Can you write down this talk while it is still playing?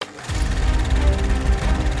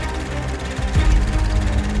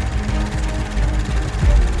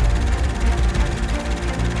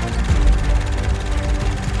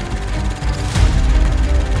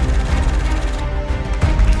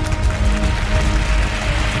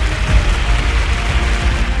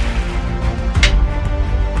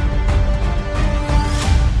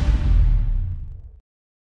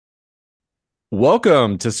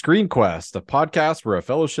Welcome to Screen Quest, a podcast where a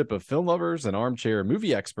fellowship of film lovers and armchair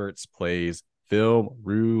movie experts plays film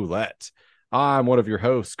roulette. I'm one of your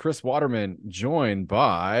hosts, Chris Waterman, joined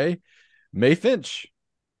by May Finch.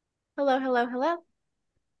 Hello, hello, hello.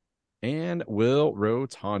 And Will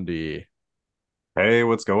Rotondi. Hey,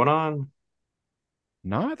 what's going on?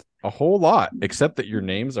 Not a whole lot, except that your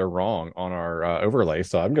names are wrong on our overlay.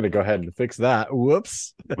 So I'm going to go ahead and fix that.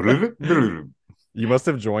 Whoops. You must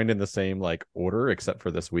have joined in the same order, except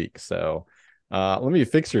for this week. So let me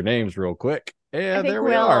fix your names real quick. And I think there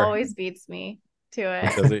we Will are. always beats me to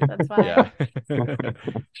it. Does he? That's fine. Yeah.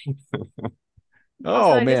 Also,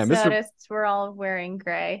 Oh I man, just Mr. noticed we're all wearing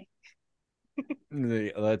gray.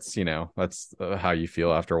 That's how you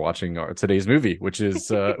feel after watching today's movie, which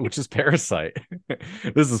is Parasite.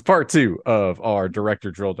 This is part 2 of our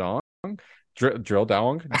director drill down. Drill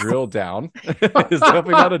down. It's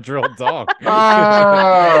definitely not a drill dong. Oh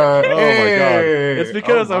my god! It's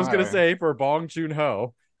because I was gonna say for Bong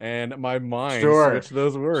Joon-ho, and my mind switched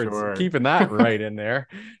those words. Keeping that right in there.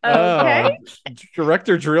 Okay.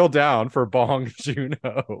 Director drill down for Bong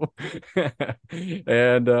Joon-ho.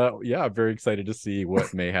 And I'm very excited to see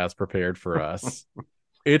what May has prepared for us.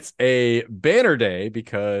 It's a banner day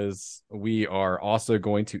because we are also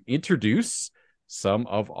going to introduce some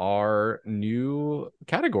of our new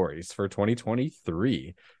categories for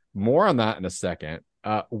 2023. More on that in a second.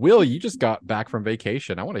 Will, you just got back from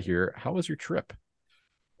vacation. I want to hear, how was your trip?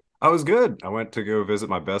 I was good. I went to go visit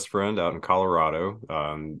my best friend out in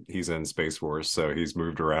Colorado. He's in Space Force, so he's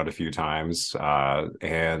moved around a few times.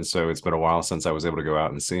 And so it's been a while since I was able to go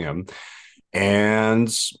out and see him.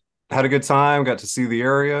 And had a good time, got to see the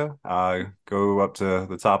area, go up to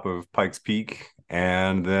the top of Pikes Peak.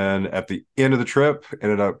 And then at the end of the trip,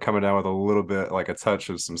 ended up coming down with a little bit, like a touch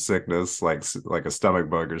of some sickness, like a stomach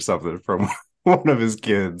bug or something from one of his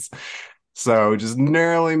kids. So just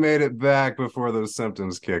narrowly made it back before those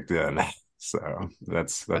symptoms kicked in. So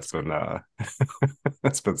that's been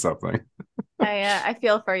that's been something. I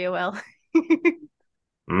feel for you, Will.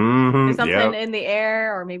 Mm-hmm, There's something in the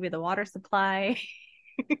air, or maybe the water supply.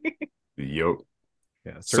 Yep.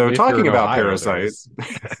 Yeah, so talking about Ohio, Parasite.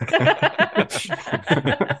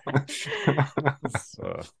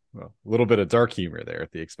 A little bit of dark humor there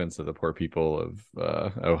at the expense of the poor people of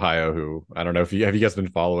Ohio, who, I don't know if you guys been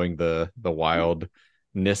following the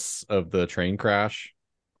wildness of the train crash.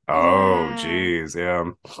 Oh geez, yeah.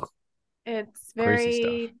 It's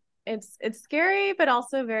crazy stuff. It's scary, but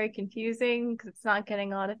also very confusing because it's not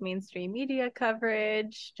getting a lot of mainstream media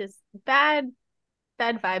coverage. Just bad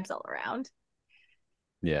vibes all around.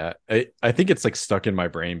 Yeah, I think it's stuck in my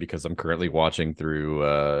brain because I'm currently watching through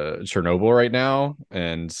Chernobyl right now,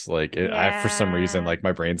 and for some reason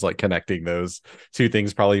my brain's connecting those two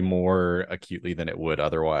things probably more acutely than it would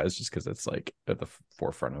otherwise, just because it's at the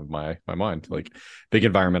forefront of my mind, big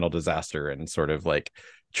environmental disaster and sort of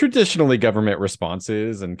traditionally government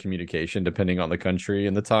responses and communication depending on the country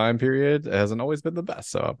and the time period hasn't always been the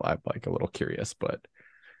best. So I'm a little curious, but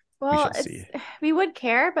well, we would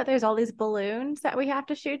care, but there's all these balloons that we have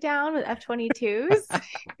to shoot down with F-22s.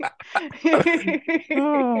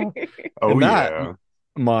 Yeah.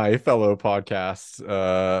 My fellow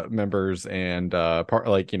podcast members and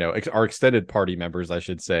our extended party members, I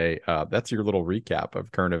should say, that's your little recap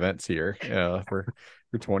of current events here for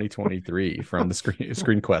 2023 from the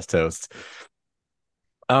Screen Quest hosts.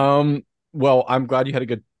 Well, I'm glad you had a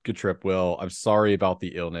good trip, Will. I'm sorry about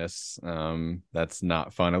the illness. That's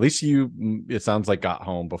not fun. At least it sounds got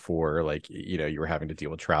home before you were having to deal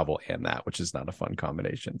with travel and that, which is not a fun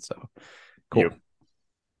combination. So cool. Yep.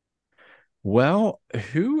 Well,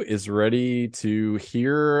 who is ready to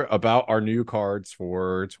hear about our new cards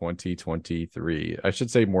for 2023? I should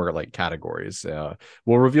say more categories.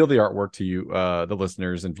 We'll reveal the artwork to you, the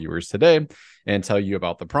listeners and viewers today, and tell you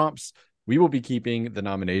about the prompts. We will be keeping the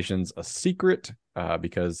nominations a secret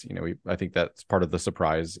because, I think that's part of the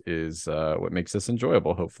surprise is what makes this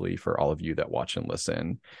enjoyable, hopefully, for all of you that watch and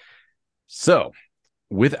listen. So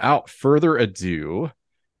without further ado,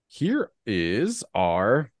 here is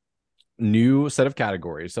our new set of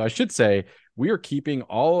categories. So I should say we are keeping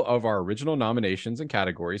all of our original nominations and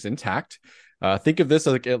categories intact. Think of this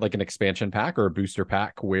like an expansion pack or a booster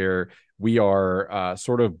pack where we are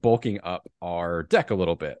sort of bulking up our deck a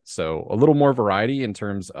little bit. So a little more variety in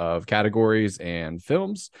terms of categories and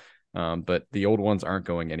films, but the old ones aren't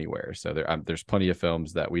going anywhere. So there's plenty of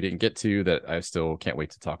films that we didn't get to that I still can't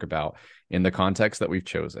wait to talk about in the context that we've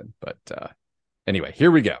chosen. But anyway,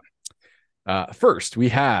 here we go. First, we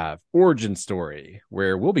have Origin Story,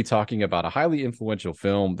 where we'll be talking about a highly influential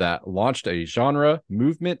film that launched a genre,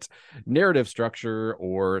 movement, narrative structure,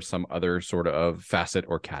 or some other sort of facet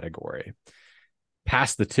or category.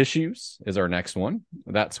 Past the Tissues is our next one.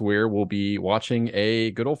 That's where we'll be watching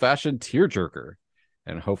a good old-fashioned tearjerker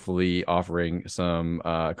and hopefully offering some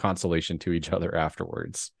consolation to each other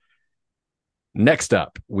afterwards. Next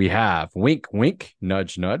up, we have Wink Wink,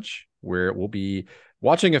 Nudge Nudge, where we'll be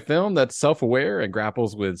watching a film that's self-aware and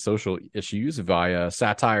grapples with social issues via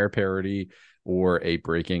satire, parody, or a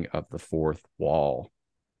breaking of the fourth wall.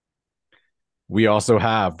 We also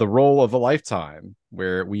have The Role of a Lifetime,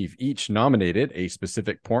 where we've each nominated a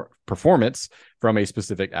specific performance from a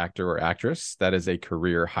specific actor or actress that is a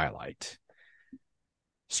career highlight.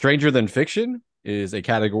 Stranger Than Fiction is a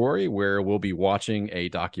category where we'll be watching a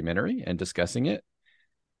documentary and discussing it.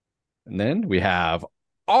 And then we have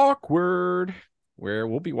Awkward, where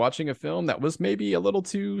we'll be watching a film that was maybe a little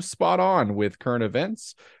too spot on with current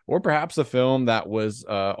events, or perhaps a film that was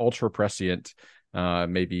ultra prescient,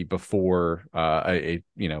 maybe before a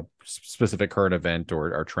specific current event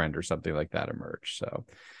or trend or something like that emerged. So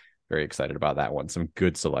very excited about that one. Some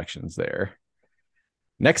good selections there.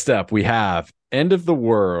 Next up, we have End of the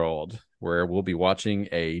World, where we'll be watching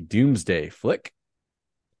a doomsday flick.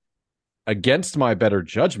 Against My Better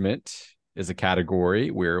Judgment is a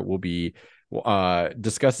category where we'll be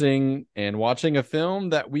discussing and watching a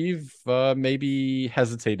film that we've maybe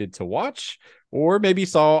hesitated to watch, or maybe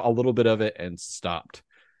saw a little bit of it and stopped.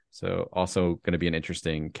 So also going to be an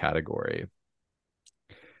interesting category.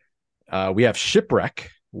 We have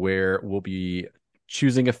Shipwreck, where we'll be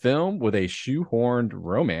choosing a film with a shoehorned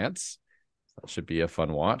romance. That should be a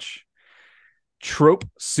fun watch. Trope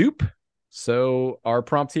Soup. So our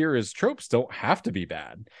prompt here is tropes don't have to be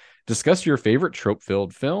bad. Discuss your favorite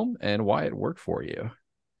trope-filled film and why it worked for you.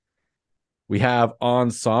 We have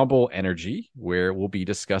Ensemble Energy, where we'll be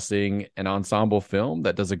discussing an ensemble film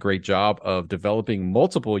that does a great job of developing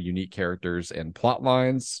multiple unique characters and plot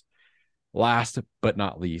lines. Last but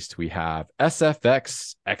not least, we have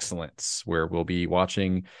SFX Excellence, where we'll be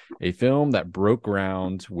watching a film that broke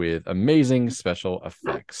ground with amazing special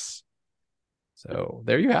effects. So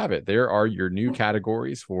there you have it. There are your new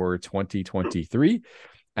categories for 2023.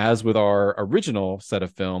 As with our original set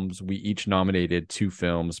of films, we each nominated 2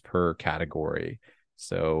 films per category.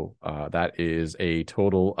 So that is a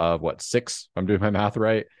total of 6, if I'm doing my math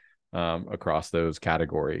right, across those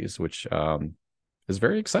categories, which is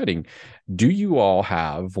very exciting. Do you all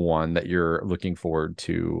have one that you're looking forward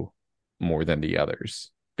to more than the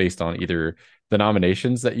others based on either the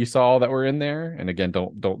nominations that you saw that were in there? And again,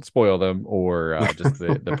 don't spoil them, or just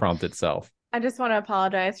the prompt itself. I just want to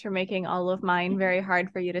apologize for making all of mine very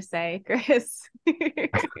hard for you to say, Chris.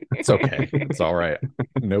 It's okay. It's all right.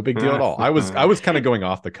 No big deal at all. I was kind of going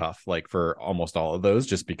off the cuff, like, for almost all of those,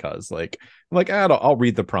 just because I'll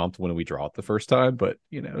read the prompt when we draw it the first time, but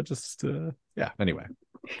yeah, anyway.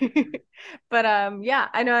 But yeah,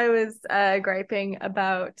 I know I was griping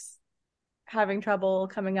about having trouble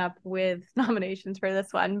coming up with nominations for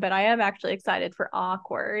this one, but I am actually excited for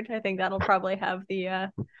Awkward. I think that'll probably have the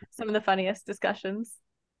some of the funniest discussions.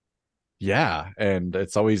 Yeah, and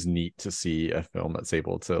it's always neat to see a film that's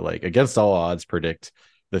able to, like, against all odds, predict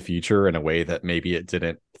the future in a way that maybe it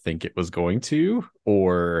didn't think it was going to,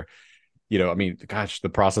 or I mean, gosh, the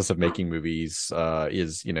process of making movies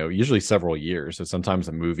is usually several years. So sometimes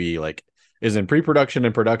a movie is in pre-production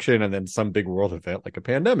and production, and then some big world event like a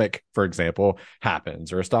pandemic, for example,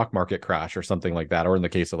 happens, or a stock market crash or something like that. Or in the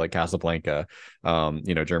case of Casablanca,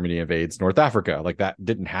 Germany invades North Africa. That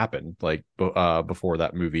didn't happen before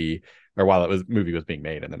that movie, or while movie was being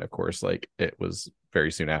made. And then of course, it was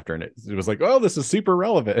very soon after, and it was oh, this is super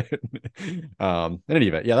relevant. In any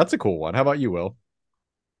event, yeah, that's a cool one. How about you, Will?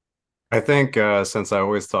 I think since I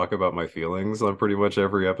always talk about my feelings on pretty much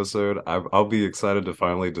every episode, I'll be excited to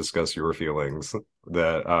finally discuss your feelings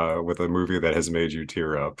that with a movie that has made you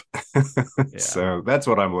tear up. Yeah. So that's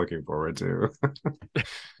what I'm looking forward to.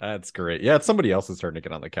 That's great. Yeah, it's somebody else's turn to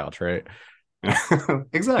get on the couch, right?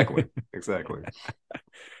 Exactly. It's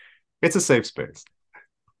a safe space.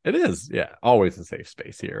 It is. Yeah, always a safe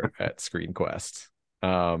space here at Screen Quest.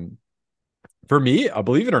 For me,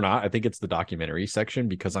 believe it or not, I think it's the documentary section,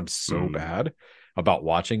 because I'm so bad about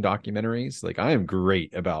watching documentaries. I am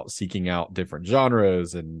great about seeking out different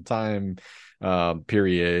genres and time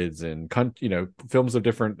periods and films of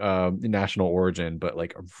different national origin, but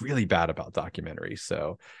I'm really bad about documentaries.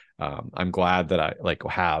 So I'm glad that I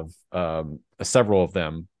have several of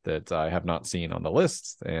them that I have not seen on the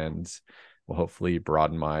list, and will hopefully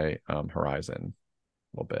broaden my horizon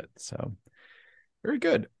a little bit. So Very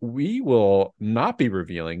good. We will not be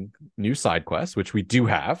revealing new side quests, which we do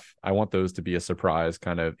have. I want those to be a surprise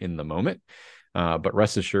kind of in the moment. But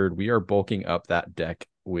rest assured, we are bulking up that deck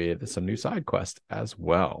with some new side quests as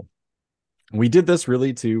well. We did this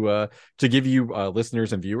really to give you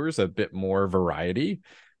listeners and viewers a bit more variety,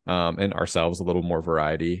 and ourselves a little more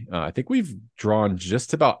variety. I think we've drawn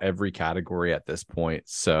just about every category at this point,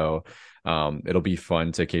 so it'll be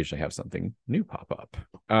fun to occasionally have something new pop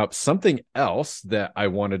up. Something else that I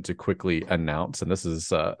wanted to quickly announce, and this is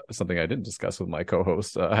something I didn't discuss with my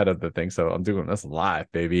co-host ahead of the thing, so I'm doing this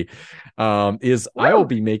live, baby. Is Woo! I will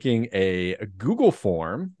be making a Google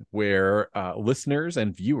form where listeners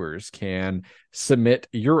and viewers can submit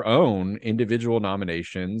your own individual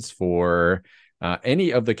nominations for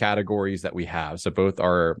any of the categories that we have. So both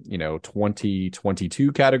our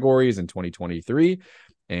 2022 categories and 2023.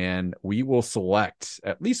 And we will select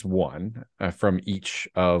at least one from each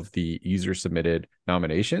of the user submitted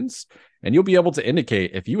nominations. And you'll be able to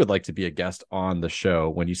indicate if you would like to be a guest on the show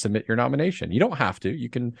when you submit your nomination. You don't have to. You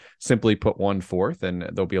can simply put one forth, and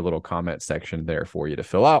there'll be a little comment section there for you to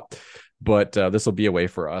fill out. But this will be a way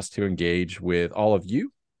for us to engage with all of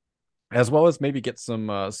you, as well as maybe get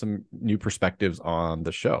some new perspectives on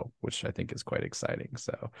the show, which I think is quite exciting.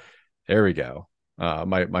 So there we go.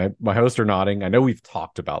 My hosts are nodding. I know we've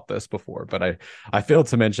talked about this before, but I failed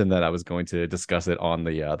to mention that I was going to discuss it on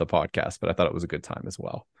the podcast, but I thought it was a good time as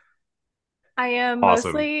well. I am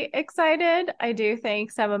Awesome. mostly excited. I do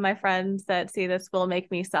think some of my friends that see this will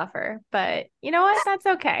make me suffer, but you know what? That's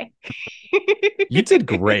okay. You did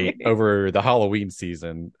great over the Halloween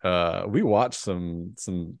season. We watched some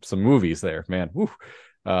movies there, man. Woo.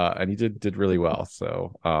 And you did really well.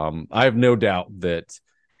 So I have no doubt that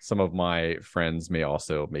some of my friends may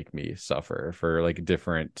also make me suffer for like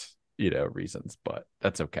different, reasons, but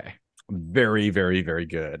that's okay. Very, very, very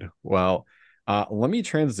good. Well, let me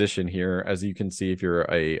transition here. As you can see, if you're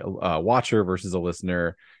a watcher versus a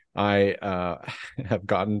listener, I have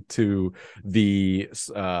gotten to the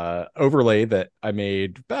overlay that I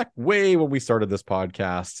made back way when we started this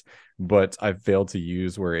podcast, but I've failed to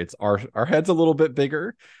use, where it's our head's a little bit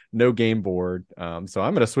bigger, no game board. So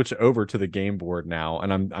I'm going to switch over to the game board now,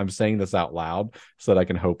 and I'm saying this out loud so that I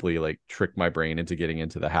can hopefully like trick my brain into getting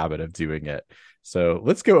into the habit of doing it. So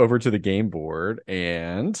let's go over to the game board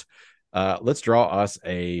and let's draw us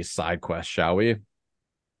a side quest, shall we?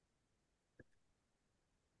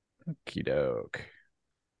 Okie doke.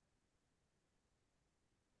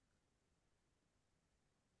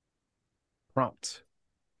 Prompt.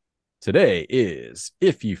 Today is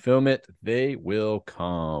if you film it, they will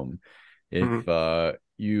come. If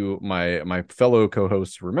you, my fellow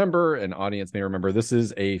co-hosts remember, and audience may remember, this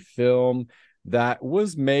is a film that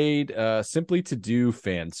was made simply to do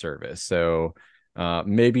fan service. So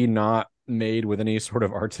maybe not made with any sort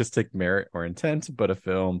of artistic merit or intent, but a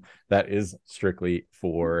film that is strictly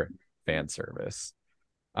for fan service.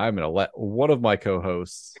 I'm going to let one of my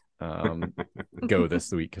co-hosts go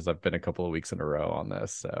this week because I've been a couple of weeks in a row on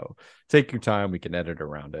this. So take your time. We can edit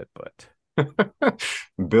around it, but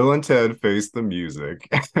Bill and Ted Face the Music.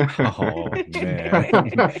 Oh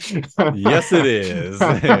man. Yes, it is.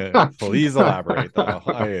 Please elaborate though.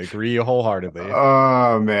 I agree wholeheartedly.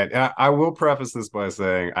 Oh man. I will preface this by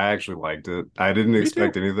saying I actually liked it. I didn't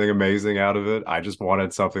expect anything amazing out of it. I just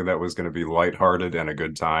wanted something that was going to be lighthearted and a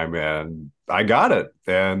good time, and I got it,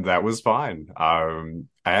 and that was fine.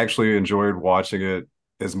 I actually enjoyed watching it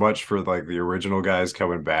as much for like the original guys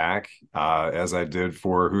coming back as I did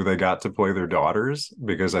for who they got to play their daughters,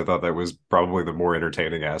 because I thought that was probably the more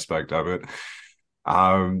entertaining aspect of it.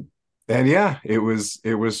 And yeah, it was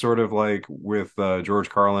sort of like with George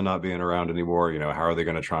Carlin not being around anymore, how are they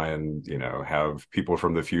going to try and, have people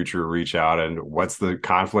from the future reach out, and what's the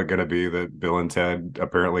conflict going to be that Bill and Ted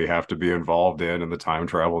apparently have to be involved in, and the time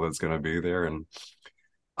travel that's going to be there. And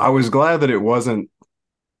I was glad that it wasn't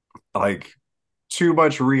like too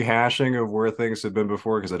much rehashing of where things have been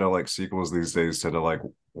before, because I know like sequels these days tend to like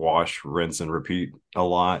wash, rinse, and repeat a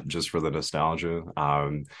lot just for the nostalgia.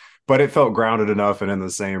 But it felt grounded enough and in the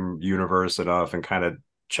same universe enough, and kind of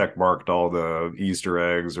checkmarked all the Easter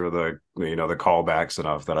eggs or the the callbacks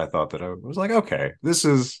enough that I thought that I was like, okay, this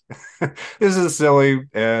is this is silly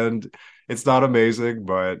and it's not amazing,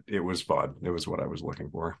 but it was fun. It was what I was looking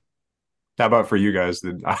for. How about for you guys?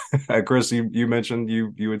 Did Chris, you mentioned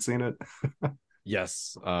you had seen it?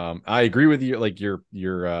 Yes, I agree with you. Like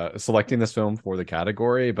you're selecting this film for the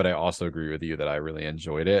category, but I also agree with you that I really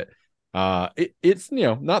enjoyed it. It's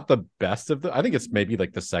not the best of the. I think it's maybe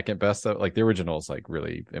like the second best of, like the original is like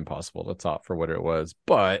really impossible to top for what it was,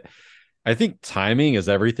 but I think timing is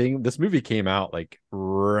everything. This movie came out like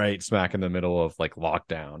right smack in the middle of like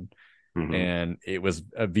lockdown, Hmm. and it was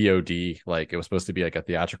a VOD. Like it was supposed to be like a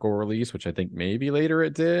theatrical release, which I think maybe later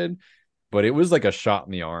it did, but it was like a shot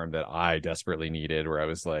in the arm that I desperately needed. Where I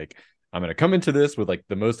was like, I'm gonna come into this with like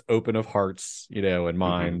the most open of hearts, and Hmm.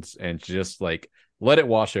 minds, and just like let it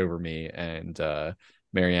wash over me. And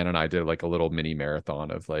Marianne and I did like a little mini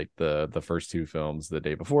marathon of like the first two films the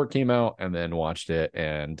day before it came out, and then watched it,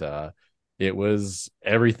 and it was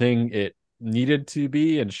everything it needed to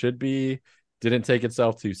be and should be. Didn't take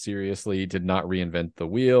itself too seriously, did not reinvent the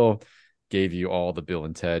wheel, gave you all the Bill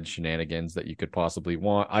and Ted shenanigans that you could possibly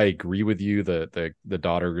want. I agree with you. The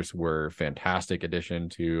daughters were fantastic addition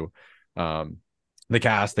to um the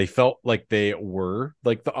cast. They felt like they were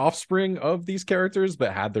like the offspring of these characters,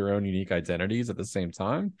 but had their own unique identities at the same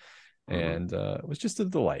time. Hmm. And it was just a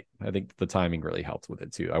delight. I think the timing really helped with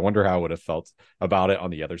it too. I wonder how I would have felt about it on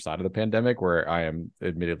the other side of the pandemic, where I am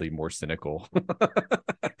admittedly more cynical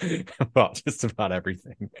about just about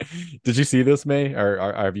everything. Did you see this, May,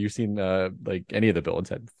 or have you seen like any of the Bill and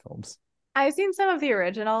Ted films? I've seen some of the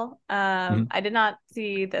original. Mhm. I did not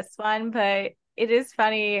see this one, but it is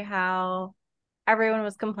funny how everyone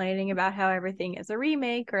was complaining about how everything is a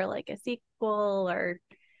remake or like a sequel or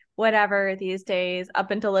whatever these days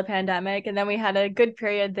up until the pandemic. And then we had a good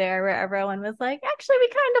period there where everyone was like, actually, we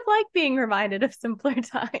kind of like being reminded of simpler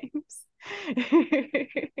times.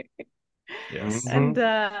 Yes. And Hmm.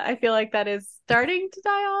 I feel like that is starting to die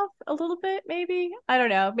off a little bit, maybe. I don't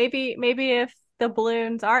know. Maybe if the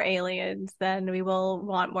balloons are aliens, then we will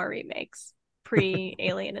want more remakes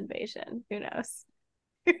pre-alien invasion. Who knows?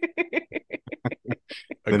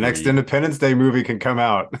 The next Agreed. Independence Day movie can come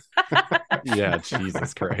out. Yeah,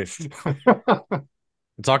 Jesus Christ.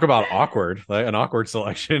 Talk about awkward, like an awkward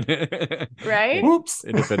selection. Right? Whoops.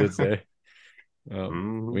 Independence Day.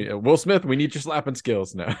 Mhm. We Will Smith, we need your slapping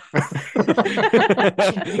skills now.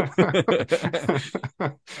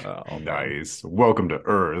 Oh man. Nice. Welcome to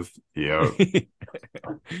Earth. Yep.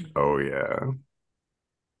 Oh yeah.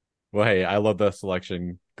 Well, hey, I love the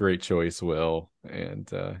selection. Great choice, Will. And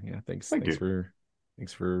yeah, thanks, Thank you.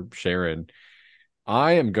 thanks for sharing.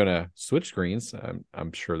 I am gonna switch screens.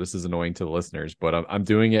 I'm sure this is annoying to the listeners, but I'm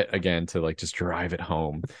doing it again to like just drive it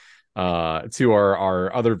home to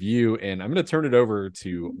our other view, and I'm gonna turn it over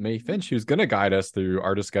to May Finch, who's gonna guide us through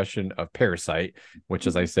our discussion of Parasite, which,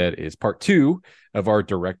 as I said, is part two of our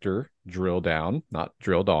director drill down, not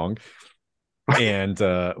drill dong. And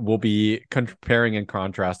we'll be comparing and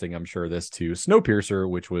contrasting, I'm sure, this to Snowpiercer,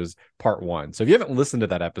 which was part one. So if you haven't listened to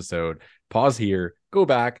that episode, pause here, go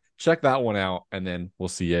back, check that one out, and then we'll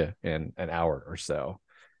see you in an hour or so.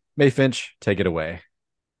 May Finch, take it away.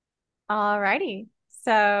 Alrighty.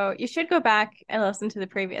 So you should go back and listen to the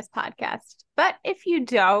previous podcast. But if you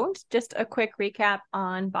don't, just a quick recap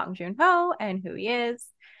on Bong Joon-ho and who he is.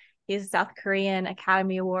 He's a South Korean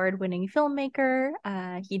Academy Award winning filmmaker.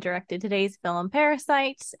 He directed today's film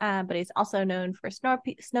Parasite, but he's also known for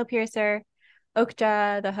Snowpiercer,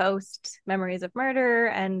 Okja, The Host, Memories of Murder,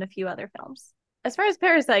 and a few other films. As far as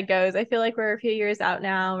Parasite goes, I feel like we're a few years out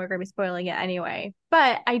now. We're going to be spoiling it anyway.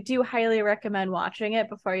 But I do highly recommend watching it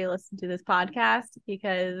before you listen to this podcast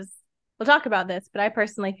because we'll talk about this, but I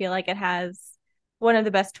personally feel like it has one of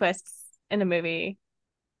the best twists in a movie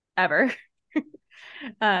ever.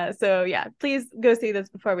 So yeah, please go see this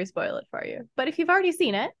before we spoil it for you. But if you've already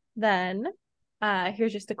seen it, then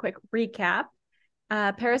here's just a quick recap.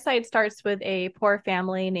 Parasite starts with a poor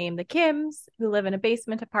family named the Kims who live in a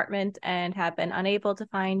basement apartment and have been unable to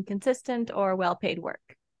find consistent or well-paid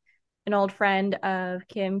work. An old friend of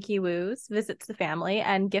Kim Ki-woo's visits the family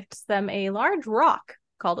and gifts them a large rock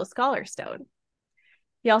called a scholar stone.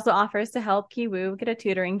 He also offers to help Ki-woo get a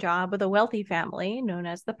tutoring job with a wealthy family known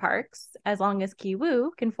as the Parks, as long as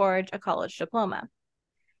Ki-woo can forge a college diploma.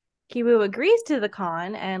 Ki-woo agrees to the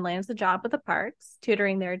con and lands the job with the Parks,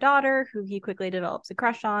 tutoring their daughter, who he quickly develops a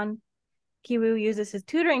crush on. Ki-woo uses his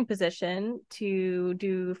tutoring position to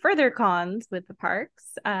do further cons with the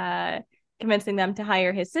Parks, convincing them to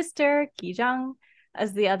hire his sister, Ki-jung,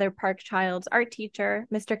 as the other Park child's art teacher,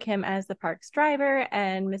 Mr. Kim as the Park's driver,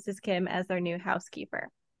 and Mrs. Kim as their new housekeeper.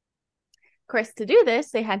 Of course, to do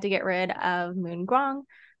this, they had to get rid of Moon Gwang,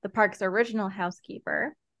 the Park's original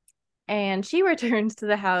housekeeper, and she returns to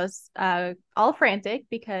the house all frantic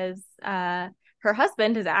because her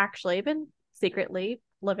husband has actually been secretly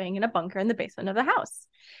living in a bunker in the basement of the house.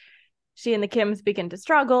 She and the Kims begin to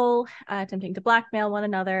struggle, attempting to blackmail one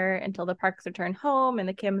another until the Parks return home and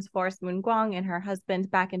the Kims force Moon Gwang and her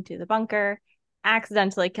husband back into the bunker,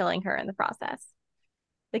 accidentally killing her in the process.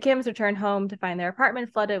 The Kims return home to find their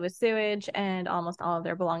apartment flooded with sewage and almost all of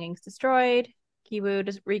their belongings destroyed. Kiwoo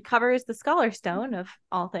just recovers the Scholar Stone, of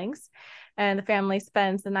all things, and the family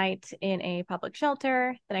spends the night in a public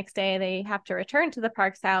shelter. The next day, they have to return to the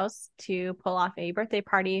Park's house to pull off a birthday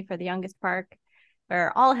party for the youngest Park,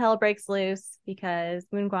 where all hell breaks loose because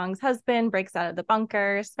Moonguang's husband breaks out of the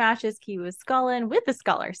bunker, smashes Kiwoo's skull in with the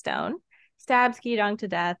Scholar Stone, stabs Ki-dong to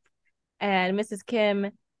death, and Mrs.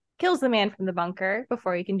 Kim kills the man from the bunker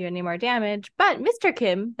before he can do any more damage. But Mr.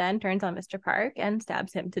 Kim then turns on Mr. Park and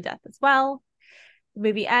stabs him to death as well. The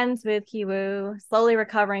movie ends with Kiwoo slowly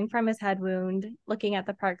recovering from his head wound, looking at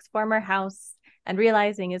the Park's former house and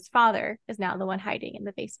realizing his father is now the one hiding in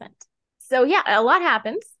the basement. So yeah, a lot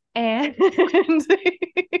happens. And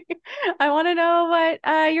I want to know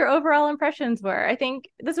what your overall impressions were. I think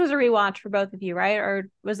this was a rewatch for both of you, right? Or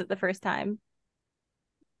was it the first time?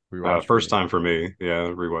 Rewatch for First me. time for me. Yeah,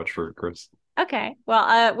 rewatch for Chris. Okay.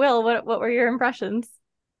 Well, Will, what were your impressions?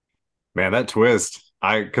 Man, that twist.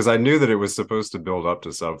 Because I knew that it was supposed to build up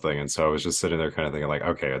to something, and so I was just sitting there kind of thinking like,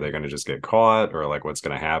 okay, are they going to just get caught, or like what's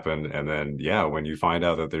going to happen? And then yeah, when you find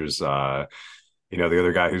out that there's the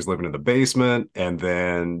other guy who's living in the basement, and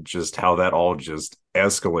then just how that all just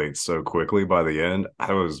escalates so quickly by the end,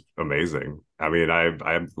 I was amazing. I mean,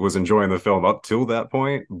 I was enjoying the film up till that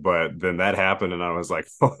point, but then that happened, and I was like,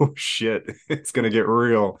 oh shit, it's gonna get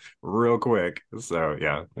real quick. So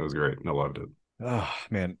yeah, it was great. I loved it. Oh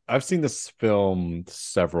man, I've seen this film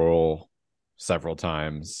several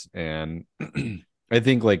times, and I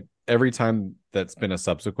think like every time that's been a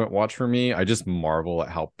subsequent watch for me, I just marvel at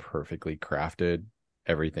how perfectly crafted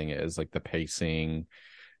everything is. Like the pacing,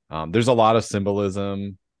 there's a lot of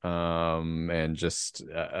symbolism, and just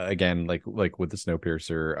again, like with the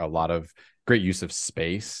Snowpiercer, a lot of great use of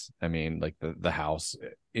space. I mean, like the house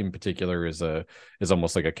in particular is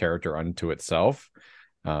almost like a character unto itself.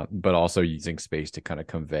 But also using space to kind of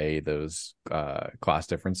convey those class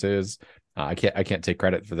differences. I can't take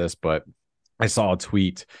credit for this, but I saw a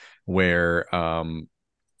tweet where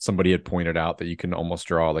somebody had pointed out that you can almost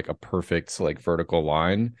draw like a perfect like vertical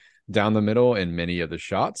line down the middle in many of the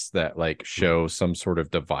shots that like show some sort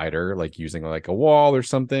of divider, like using like a wall or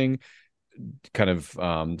something, kind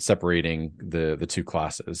of separating the two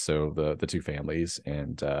classes, so the two families.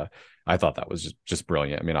 And I thought that was just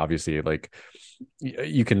brilliant. I mean, obviously, like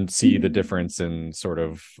you can see the difference in sort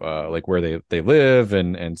of like where they live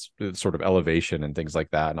and sort of elevation and things like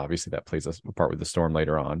that, and obviously that plays a part with the storm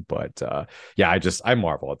later on. But yeah, I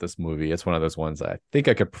marvel at this movie. It's one of those ones that I think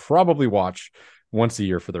I could probably watch once a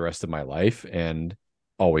year for the rest of my life and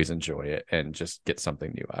always enjoy it and just get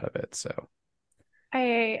something new out of it. So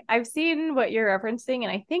I've seen what you're referencing,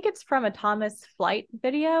 and I think it's from a Thomas Flight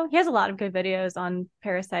video. He has a lot of good videos on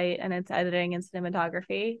Parasite and its editing and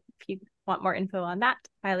cinematography. If you want more info on that,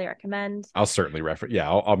 highly recommend. I'll certainly reference. Yeah,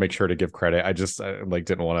 I'll make sure to give credit. I just like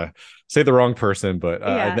didn't want to say the wrong person, but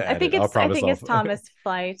Yeah, the I think edit, I'll I promise think I'll. it's Thomas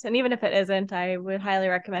Flight, and even if it isn't, I would highly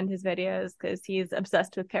recommend his videos because he's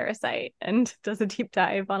obsessed with Parasite and does a deep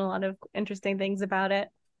dive on a lot of interesting things about it.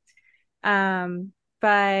 Um,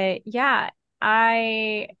 but yeah,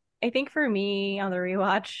 I I think for me on the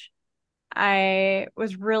rewatch, I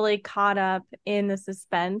was really caught up in the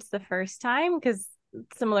suspense the first time because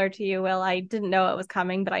similar to you, Will, I didn't know it was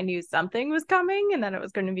coming, but I knew something was coming and that it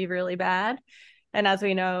was going to be really bad. And as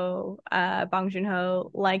we know, Bong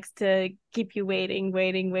Joon-ho likes to keep you waiting,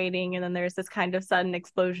 waiting, waiting, and then there's this kind of sudden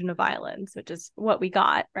explosion of violence, which is what we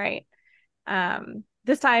got, right?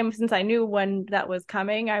 This time, since I knew when that was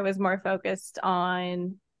coming, I was more focused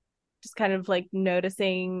on just kind of like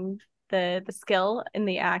noticing the skill in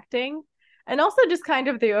the acting and also just kind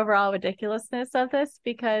of the overall ridiculousness of this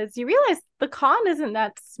because you realize the con isn't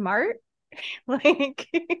that smart. Like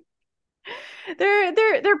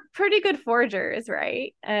they're pretty good forgers,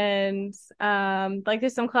 right? And like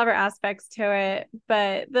there's some clever aspects to it,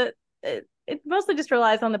 but it mostly just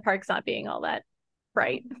relies on the parks not being all that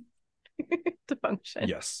bright to function.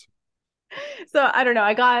 Yes. So I don't know,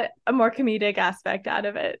 I got a more comedic aspect out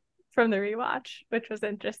of it from the rewatch, which was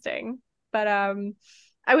interesting. But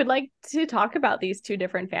I would like to talk about these two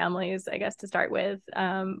different families, I guess, to start with.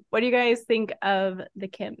 What do you guys think of the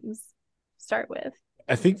Kims? Start with.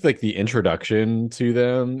 I think like the introduction to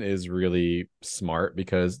them is really smart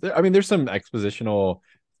because I mean there's some expositional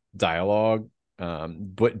dialogue,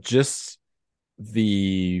 but just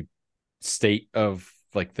the state of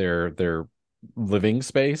like their living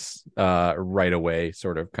space right away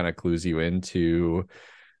sort of kind of clues you into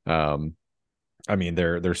I mean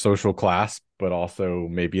their social class, but also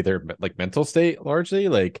maybe their like mental state largely.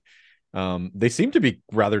 Like They seem to be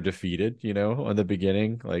rather defeated, in the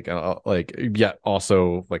beginning, like yet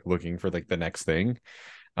also like looking for like the next thing.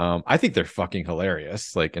 I think they're fucking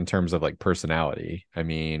hilarious, like in terms of like personality. I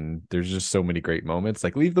mean, there's just so many great moments.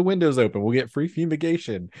 Like, leave the windows open, we'll get free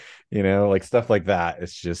fumigation, like stuff like that.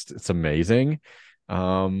 It's amazing.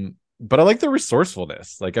 But I like the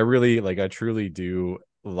resourcefulness. Like, I truly do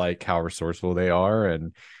like how resourceful they are,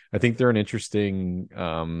 and I think they're an interesting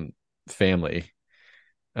family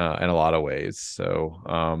in a lot of ways. So,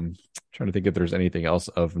 trying to think if there's anything else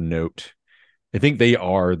of note. I think they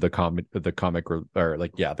are or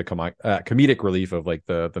like, yeah, the comedic relief of like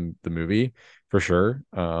the movie for sure.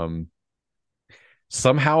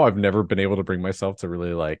 Somehow I've never been able to bring myself to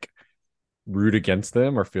really like root against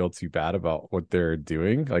them or feel too bad about what they're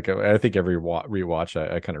doing. Like, I think every rewatch,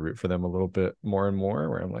 I kind of root for them a little bit more and more.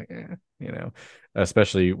 Where I'm like,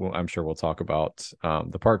 especially, well, I'm sure we'll talk about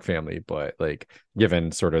the Park family, but like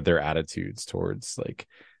given sort of their attitudes towards like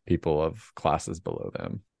people of classes below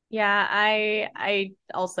them. Yeah, I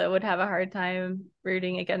also would have a hard time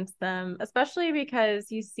rooting against them, especially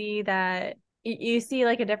because you see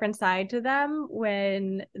like a different side to them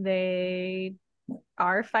when they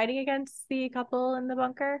are fighting against the couple in the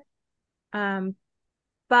bunker. Um,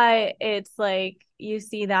 but it's like you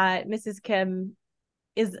see that Mrs. Kim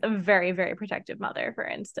is a very, very protective mother, for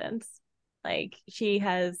instance. Like, she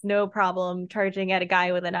has no problem charging at a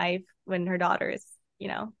guy with a knife when her daughter's,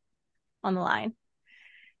 on the line.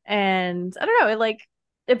 And I don't know,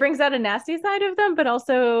 it brings out a nasty side of them, but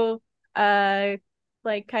also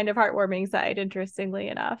like kind of heartwarming side, interestingly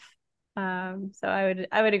enough. So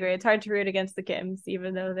I would agree. It's hard to root against the Kims,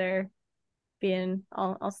 even though they're being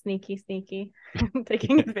all sneaky,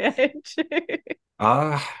 taking advantage.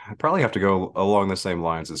 I probably have to go along the same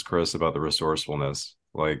lines as Chris about the resourcefulness.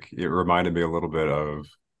 Like, it reminded me a little bit of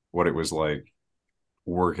what it was like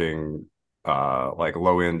working like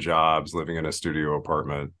low end jobs, living in a studio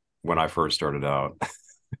apartment when I first started out.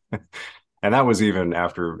 And that was even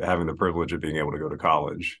after having the privilege of being able to go to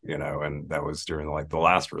college, and that was during like the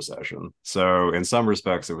last recession. So in some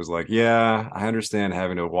respects, it was like, yeah, I understand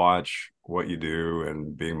having to watch what you do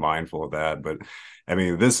and being mindful of that. But I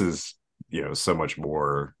mean, this is, so much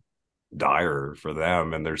more dire for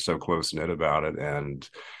them, and they're so close knit about it. And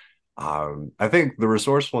I think the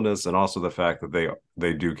resourcefulness and also the fact that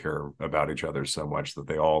they do care about each other so much that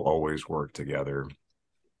they all always work together.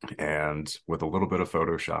 And with a little bit of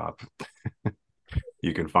Photoshop,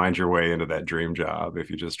 you can find your way into that dream job if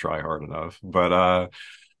you just try hard enough. But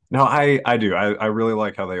no, I do. I really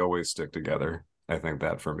like how they always stick together. I think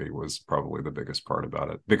that for me was probably the biggest part about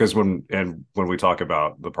it. Because when we talk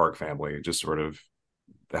about the Park family, just sort of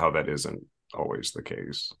how that isn't always the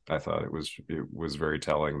case. I thought it was very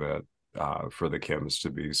telling that for the Kims to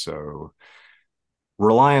be so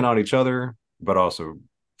reliant on each other, but also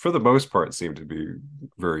for the most part seem to be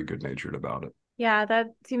very good natured about it. Yeah, that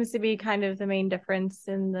seems to be kind of the main difference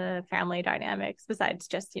in the family dynamics, besides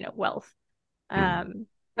just, wealth. Mm.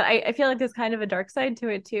 But I feel like there's kind of a dark side to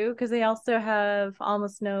it too, because they also have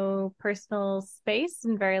almost no personal space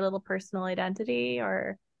and very little personal identity,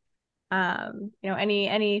 or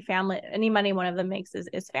any money one of them makes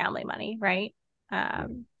is family money, right?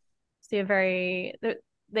 So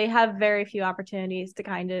they have very few opportunities to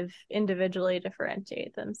kind of individually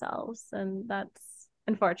differentiate themselves, and that's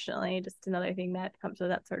unfortunately just another thing that comes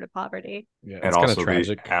with that sort of poverty. Yeah, And it's kind of also the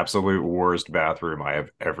tragic. absolute worst bathroom I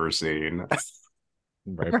have ever seen.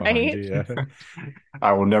 Right behind Right. you. Yeah.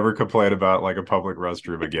 I will never complain about like a public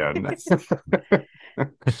restroom again.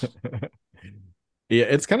 Yeah,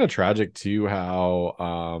 it's kind of tragic too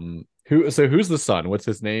how who's the son? What's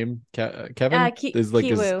his name? Kevin is like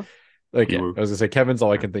his Kiwoo. like, yeah, Kiwu. I was gonna say Kevin's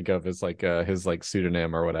all I can think of is like his like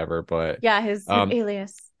pseudonym or whatever, but Yeah, his um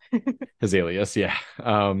alias. his alias, yeah.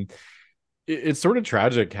 It's sort of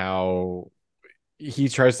tragic how he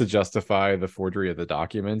tries to justify the forgery of the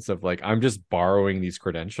documents of like, I'm just borrowing these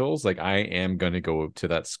credentials, like I am going to go to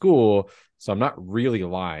that school, so I'm not really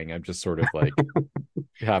lying, I'm just sort of like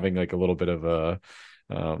having like a little bit of a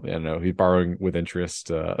I don't know, he's borrowing with interest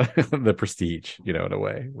the prestige, in a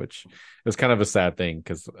way, which is kind of a sad thing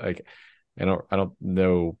because like I don't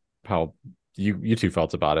know how you two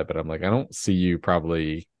felt about it, but I'm like, I don't see you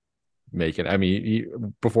probably make it. I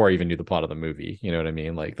mean, before I even knew the plot of the movie, you know what I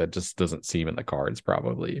mean? Like, that just doesn't seem in the cards,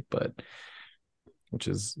 probably, but which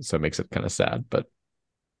is so it makes it kind of sad. But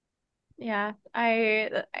Yeah,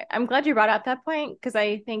 I'm glad you brought up that point, because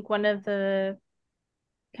I think one of the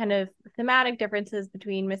kind of thematic differences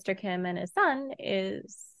between Mr. Kim and his son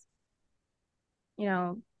is, you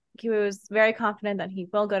know, he was very confident that he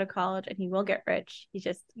will go to college and he will get rich. He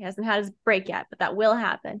hasn't had his break yet, but that will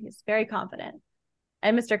happen. He's very confident.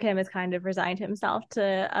 And Mr. Kim has kind of resigned himself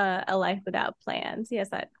to a life without plans. He has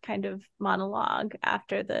that kind of monologue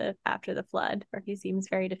after the flood where he seems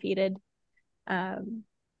very defeated. And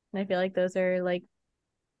I feel like those are like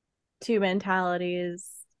two mentalities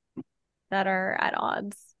that are at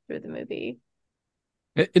odds through the movie.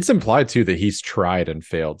 It's implied too that he's tried and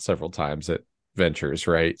failed several times at ventures,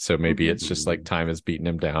 right? So maybe Mhm. it's just like time has beaten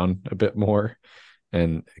him down a bit more,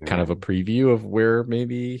 and kind Yeah. of a preview of where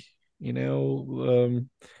maybe,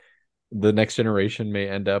 the next generation may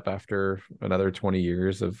end up after another 20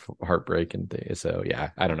 years of heartbreak and things. So yeah,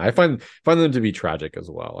 I don't know. I find them to be tragic as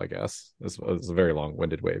well, I guess. This was a very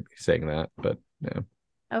long-winded way of saying that, but yeah.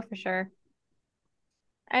 Oh, for sure.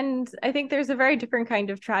 And I think there's a very different kind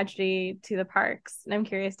of tragedy to the parks, and I'm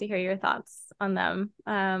curious to hear your thoughts on them.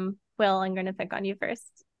 Will, I'm going to pick on you first.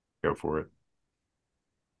 Go for it.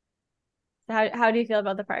 How do you feel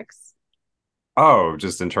about the parks? Oh,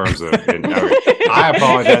 just in terms of, I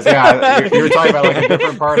apologize. Yeah, you were talking about like a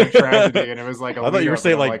different part of tragedy, and it was like a I thought you were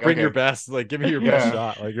saying like bring okay. your best, like give me your best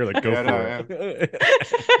shot. Like you're like go for it.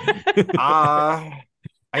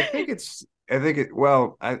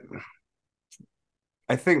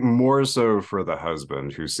 I think more so for the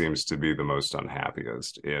husband who seems to be the most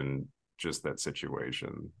unhappiest in just that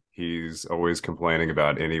situation. He's always complaining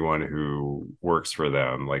about anyone who works for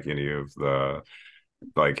them, like any of the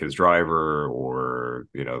like his driver or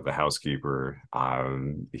the housekeeper.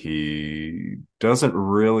 He doesn't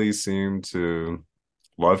really seem to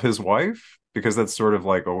love his wife, because that's sort of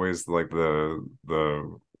like always like the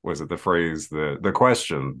was it the phrase, the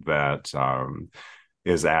question that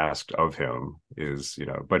is asked of him is,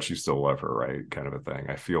 but you still love her, right, kind of a thing.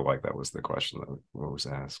 I feel like that was the question that was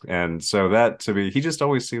asked. And so that, to me, he just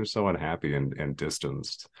always seems so unhappy and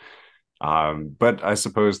distanced. But I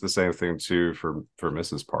suppose the same thing too for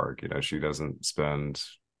Mrs. Park. She doesn't spend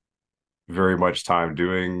very much time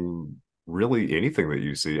doing really anything that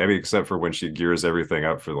you see. I mean, except for when she gears everything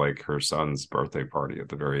up for like her son's birthday party at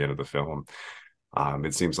the very end of the film.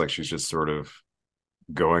 It seems like she's just sort of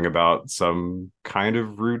going about some kind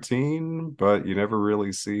of routine, but you never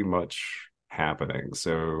really see much happening.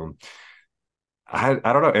 So I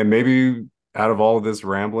don't know. And maybe out of all of this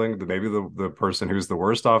rambling, maybe the person who's the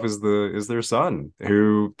worst off is their son,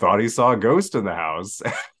 who thought he saw a ghost in the house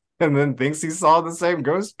and then thinks he saw the same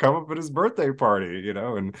ghost come up at his birthday party,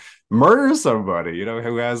 and murder somebody,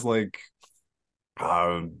 who has like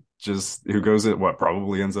just who goes in what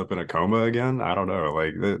probably ends up in a coma again. I don't know.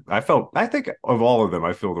 Like I think of all of them,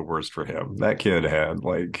 I feel the worst for him. That kid had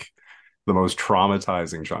like the most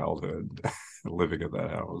traumatizing childhood living in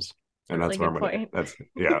that house. And that's Really where I'm good gonna point. I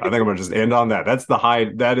think I'm gonna just end on that.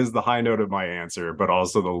 That is the high note of my answer, but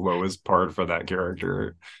also the lowest part for that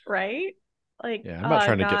character. Right? Like, Yeah, I'm not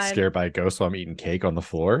trying to get God. scared by a ghost while I'm eating cake on the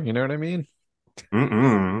floor. You know what I mean?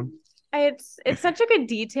 Mm-mm. It's such a good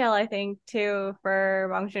detail, I think, too, for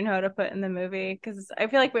Bong Joon-ho to put in the movie, because I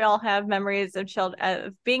feel like we all have memories of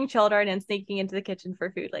being children and sneaking into the kitchen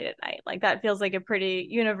for food late at night. Like that feels like a pretty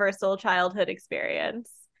universal childhood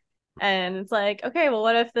experience. And it's like, okay, well,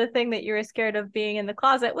 what if the thing that you were scared of being in the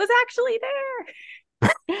closet was actually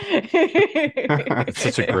It's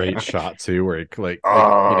such a great there? shot too, where it,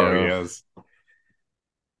 Oh yes.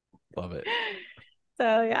 love it.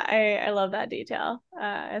 So yeah, I love that detail.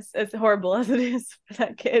 As horrible as it is for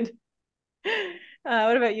that kid.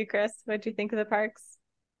 What about you, Chris? What do you think of the parks?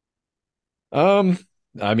 Um,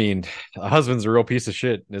 I mean, a husband's a real piece of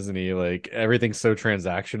shit, isn't he? Like everything's so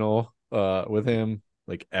transactional with him,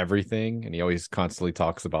 like everything, and he always constantly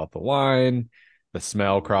talks about the line. The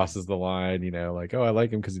smell crosses the line, like, oh, I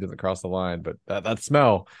like him because he doesn't cross the line, but that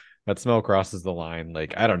smell crosses the line.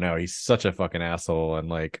 Like, I don't know, he's such a fucking asshole, and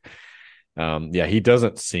like yeah, he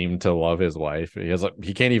doesn't seem to love his wife.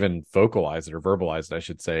 He can't even vocalize it or verbalize it, I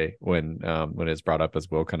should say, when it's brought up, as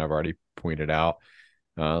Will kind of already pointed out.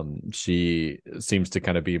 She seems to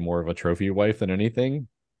kind of be more of a trophy wife than anything,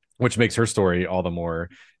 which makes her story all the more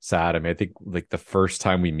sad. I mean, I think like the first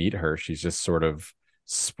time we meet her, she's just sort of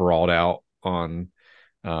sprawled out on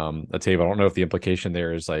a table. I don't know if the implication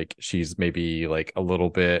there is like she's maybe like a little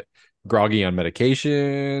bit groggy on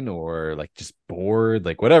medication or like just bored,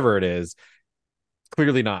 like whatever it is.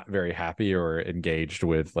 Clearly not very happy or engaged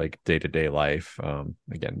with like day-to-day life.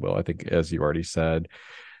 Again, Will, I think as you already said,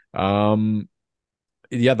 um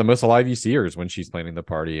yeah, the most alive you see her is when she's planning the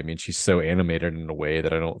party. I mean, she's so animated in a way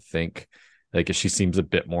that I don't think, like, she seems a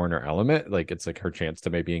bit more in her element. Like it's like her chance to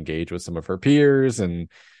maybe engage with some of her peers and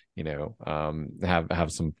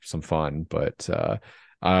have some fun. But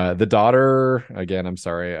The daughter, again, I'm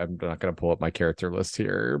sorry, I'm not going to pull up my character list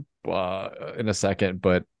here in a second,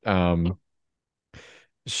 but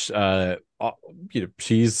sh- uh uh,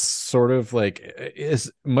 she's sort of like,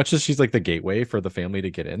 as much as she's like the gateway for the family to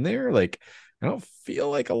get in there, like I don't feel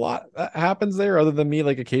like a lot that happens there other than me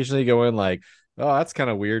like occasionally going like, oh, that's kind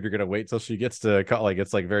of weird, you're gonna wait till she gets to like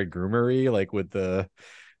it's like very groomery like with the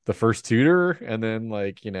first tutor, and then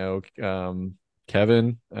like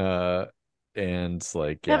Kevin and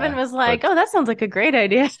like Kevin yeah, was but like, "Oh, that sounds like a great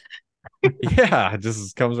idea." yeah, it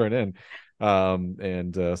just comes right in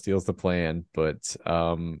and steals the plan. But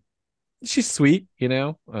she's sweet,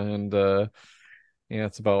 and yeah,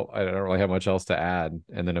 it's about, I don't really have much else to add.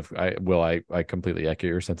 And then if I completely echo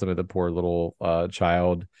your sentiment, the poor little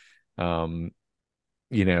child, um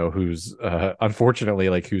who's unfortunately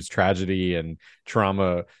like whose tragedy and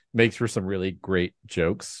trauma makes for some really great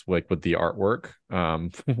jokes like with the artwork.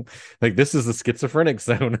 Like this is the schizophrenic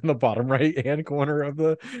zone in the bottom right hand corner of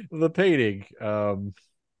the painting.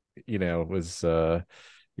 Was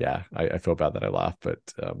yeah, I feel bad that I laughed, but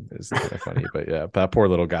it's kind of funny. But yeah, that poor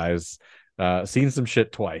little guy's seen some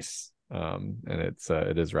shit twice. And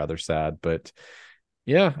it is rather sad. But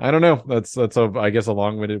yeah, I don't know. That's I guess a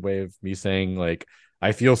long-winded way of me saying like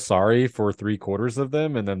I feel sorry for three-quarters of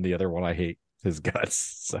them, and then the other one I hate his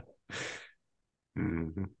guts. So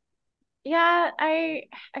Mhm. Yeah, I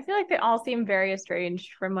feel like they all seem very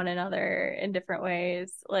estranged from one another in different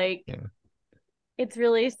ways. Like yeah. it's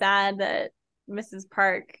really sad that Mrs.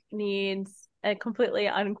 Park needs a completely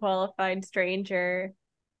unqualified stranger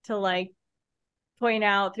to like point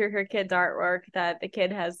out through her kid's artwork that the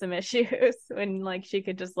kid has some issues when like she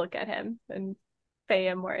could just look at him and pay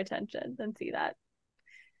him more attention and see that.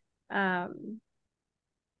 Um,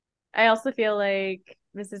 I also feel like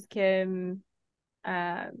Mrs. Kim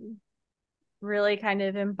um, really kind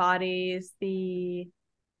of embodies the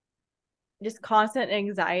just constant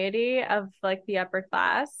anxiety of like the upper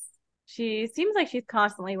class. She seems like she's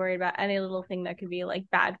constantly worried about any little thing that could be like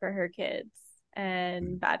bad for her kids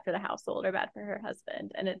and bad for the household or bad for her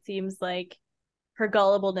husband. And it seems like her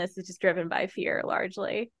gullibleness is just driven by fear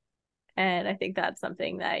largely. And I think that's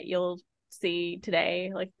something that you'll see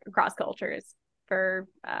today, like across cultures for,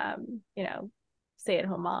 stay at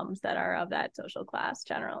home moms that are of that social class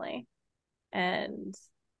generally. And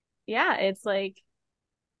yeah, it's like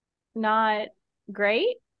not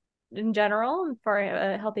great in general for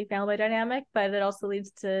a healthy family dynamic, but it also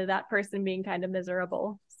leads to that person being kind of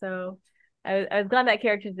miserable. So I was glad that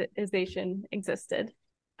characterization existed.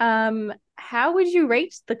 How would you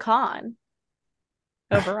rate the con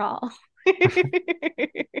overall?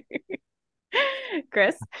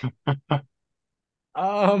 Chris?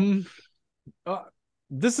 Um, uh,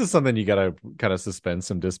 this is something you gotta kind of suspend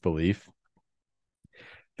some disbelief.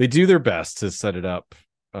 They do their best to set it up,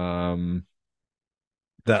 um,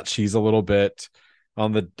 that she's a little bit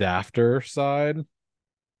on the dafter side,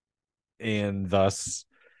 and thus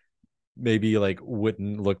maybe like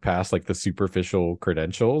wouldn't look past like the superficial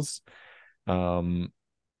credentials. Um,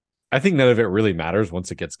 I think none of it really matters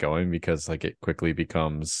once it gets going, because like it quickly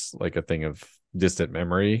becomes like a thing of distant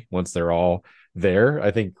memory once they're all there.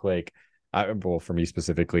 I think like well, for me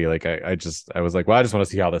specifically, like I was like, well, I just want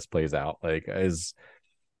to see how this plays out. Like as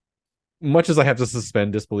much as I have to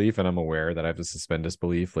suspend disbelief, and I'm aware that I have to suspend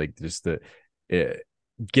disbelief, like just it,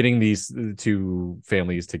 getting these two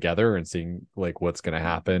families together and seeing like what's going to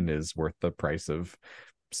happen is worth the price of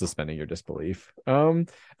suspending your disbelief. I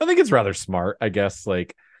think it's rather smart, I guess,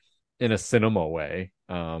 like in a cinema way.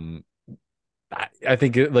 I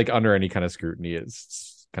think it, like under any kind of scrutiny,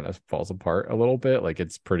 it's kind of falls apart a little bit. Like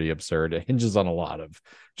it's pretty absurd. It hinges on a lot of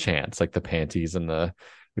chance, like the panties in the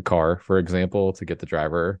car, for example, to get the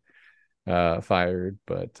driver fired.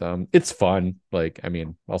 But it's fun. Like I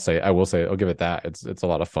mean, I'll give it that. It's a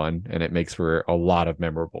lot of fun, and it makes for a lot of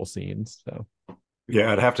memorable scenes. So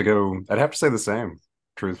Yeah, I'd have to say the same,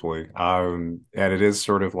 truthfully. And it is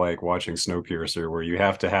sort of like watching Snowpiercer, where you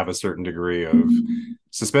have to have a certain degree of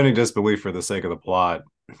suspending disbelief for the sake of the plot,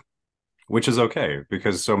 which is okay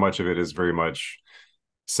because so much of it is very much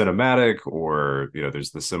cinematic, or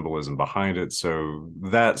there's the symbolism behind it. So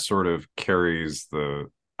that sort of carries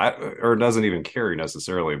or doesn't even carry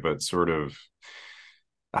necessarily, but sort of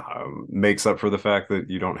makes up for the fact that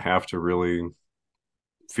you don't have to really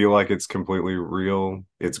feel like it's completely real.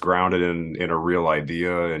 It's grounded in a real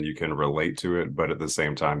idea, and you can relate to it, but at the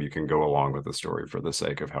same time you can go along with the story for the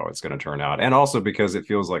sake of how it's going to turn out. And also because it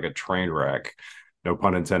feels like a train wreck. No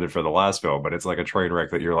pun intended for the last film, but it's like a train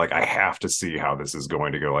wreck that you're like, I have to see how this is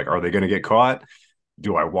going to go. Like, are they going to get caught?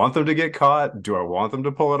 Do I want them to get caught? Do I want them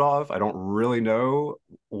to pull it off? I don't really know.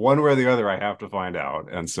 one way or the other, I have to find out.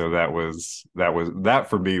 And so that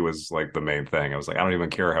for me was like the main thing. I was like, I don't even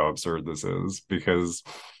care how absurd this is, because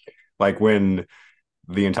like when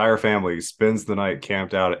the entire family spends the night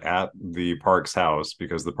camped out at the Parks house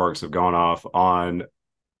because the Parks have gone off on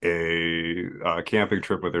a camping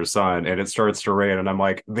trip with their son, and it starts to rain, and I'm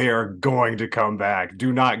like, they are going to come back,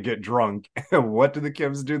 do not get drunk. What do the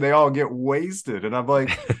Kims do? They all get wasted, and I'm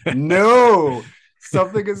like, no,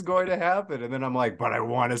 something is going to happen. And then I'm like, but I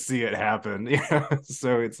want to see it happen.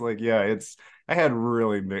 So it's like, yeah, it's I had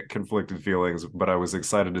really conflicted feelings, but I was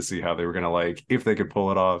excited to see how they were going to, like, if they could pull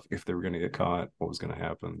it off, if they were going to get caught, what was going to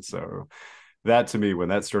happen. So that, to me, when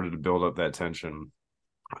that started to build up that tension,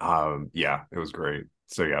 yeah, it was great.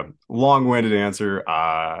 So yeah, long-winded answer.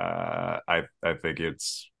 I think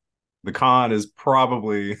it's the con is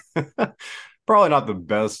probably probably not the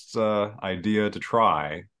best idea to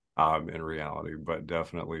try in reality, but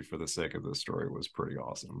definitely for the sake of this story was pretty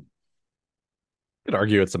awesome. Could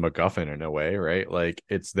argue it's a MacGuffin in a way, right? Like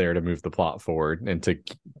it's there to move the plot forward and to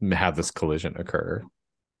have this collision occur.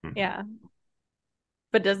 Yeah.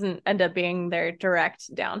 But doesn't end up being their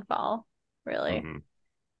direct downfall, really.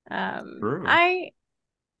 True.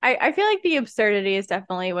 I feel like the absurdity is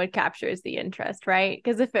definitely what captures the interest, right?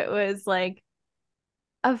 Because if it was like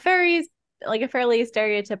a very like a fairly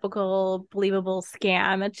stereotypical believable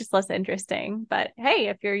scam, it's just less interesting. But hey,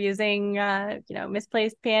 if you're using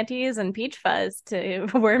misplaced panties and peach fuzz to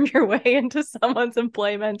worm your way into someone's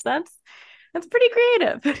employment, that's pretty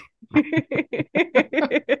creative.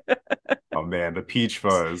 Oh man, the peach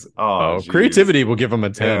fuzz. Oh Oh, geez. creativity will give them a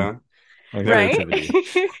 10 Yeah. on Right? creativity.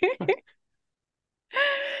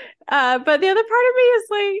 But the other part of me is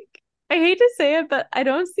like, I hate to say it, but I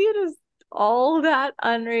don't see it as all that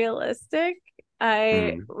unrealistic.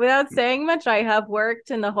 Mm. Without saying much, I have worked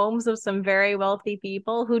in the homes of some very wealthy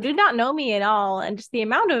people who do not know me at all. And just the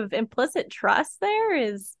amount of implicit trust there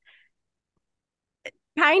is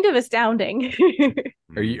kind of astounding.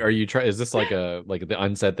 Are you trying? Is this like the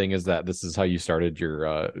unsaid thing? Is that this is how you started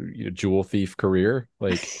your jewel thief career?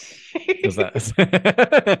 Like, is that?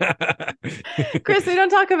 Chris, we don't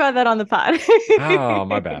talk about that on the pod. Oh,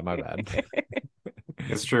 my bad, my bad.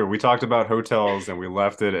 It's true. We talked about hotels and we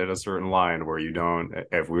left it at a certain line where you don't,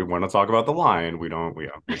 if we want to talk about the line, we don't, we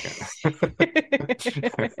can't.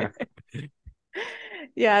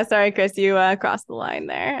 Yeah, sorry, Chris, you crossed the line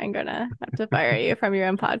there. I'm gonna have to fire you from your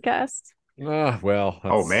own podcast. Well,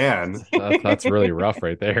 Oh man, that's really rough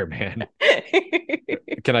right there, man.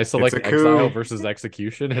 Can I it's select a exile coup. versus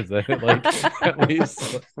execution? Is that like at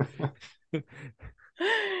least?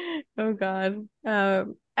 Oh God.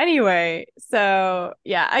 Anyway, so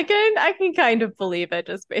yeah, I can kind of believe it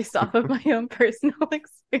just based off of my own personal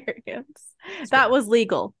experience. That was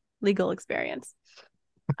legal experience.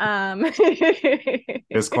 Um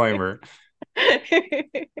Disclaimer.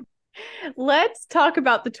 Let's talk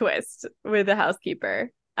about the twist with the housekeeper.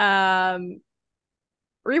 Rewatching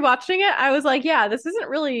it, I was like, yeah, this isn't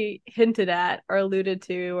really hinted at or alluded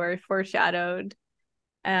to or foreshadowed.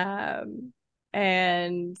 Um,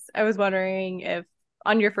 and I was wondering if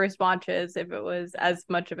on your first watches, if it was as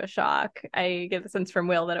much of a shock. I get the sense from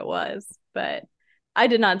Will that it was, but I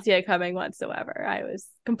did not see it coming whatsoever. I was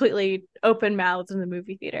completely open mouthed in the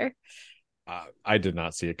movie theater. I did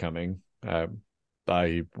not see it coming.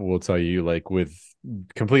 I will tell you, like with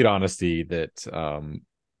complete honesty, that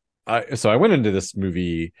I went into this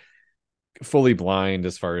movie fully blind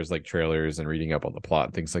as far as like trailers and reading up on the plot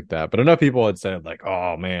and things like that. But enough people had said like,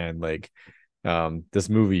 oh man, like this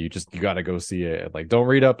movie you got to go see it. Like don't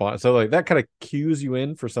read up on it. So like that kind of cues you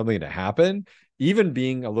in for something to happen. Even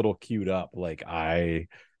being a little queued up, like I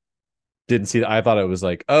didn't see that. I thought it was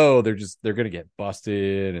like, oh, they're gonna get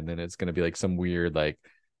busted, and then it's gonna be like some weird like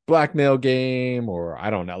blackmail game, or I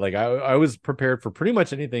don't know. Like I was prepared for pretty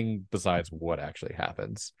much anything besides what actually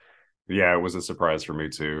happens. Yeah, it was a surprise for me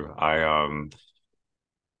too. I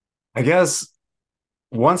guess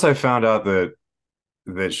once I found out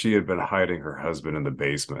that she had been hiding her husband in the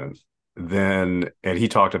basement, then and he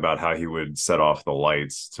talked about how he would set off the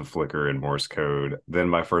lights to flicker in Morse code. Then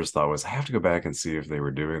my first thought was I have to go back and see if they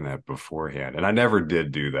were doing that beforehand. And I never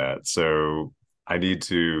did do that. So I need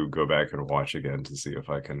to go back and watch again to see if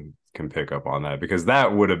I can pick up on that, because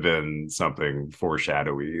that would have been something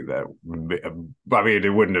foreshadowy that I mean, it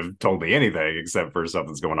wouldn't have told me anything except for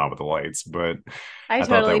something's going on with the lights. But I I thought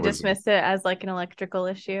totally that was dismissed it as like an electrical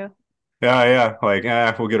issue. yeah, like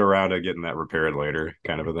we'll get around to getting that repaired later,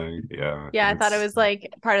 kind of a thing. Yeah, Yeah, I thought it it's was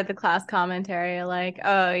like part of the class commentary, like,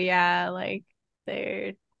 oh yeah, like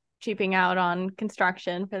they're cheaping out on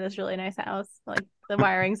construction for this really nice house. Like the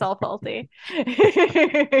wiring's all faulty.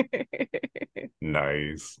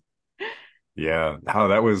 Nice. Yeah. How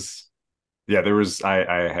that was. Yeah, there was.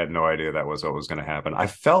 I had no idea that was what was going to happen. I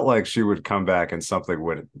felt like she would come back and something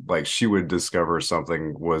would like she would discover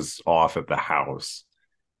something was off at the house,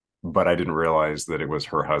 but I didn't realize that it was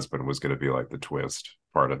her husband was going to be like the twist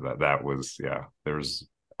part of that. That was yeah. There's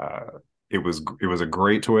it was a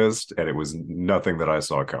great twist, and it was nothing that I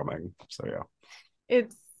saw coming. So yeah.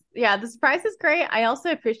 It's yeah, the surprise is great. I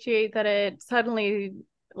also appreciate that it suddenly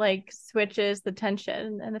like switches the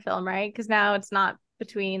tension in the film, right? Because now it's not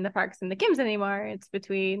between the Parks and the Kims anymore. It's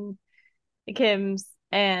between the Kims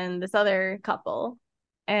and this other couple.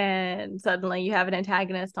 And suddenly you have an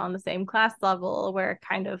antagonist on the same class level where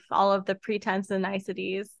kind of all of the pretense and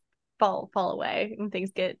niceties fall away and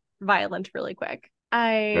things get violent really quick.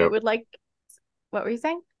 I Yep. would like what were you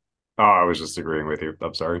saying? Oh, I was just agreeing with you.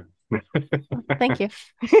 I'm sorry. Thank you.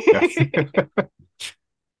 Yeah.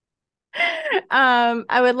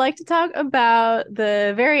 I would like to talk about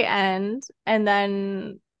the very end and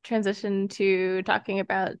then transition to talking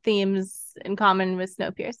about themes in common with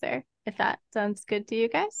Snowpiercer, if that sounds good to you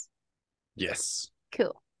guys. Yes.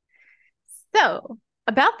 Cool. So,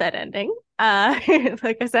 about that ending,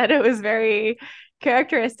 like I said, it was very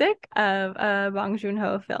characteristic of a Bong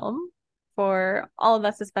Joon-ho film for all of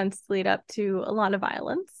that suspense to lead up to a lot of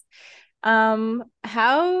violence.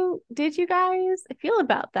 How did you guys feel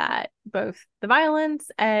about that? Both the violence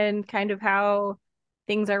and kind of how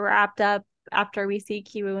things are wrapped up after we see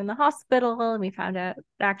Kiwoo in the hospital and we found out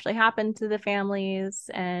what actually happened to the families,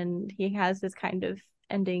 and he has this kind of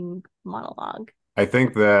ending monologue. I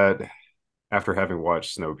think that after having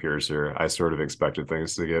watched Snowpiercer, I sort of expected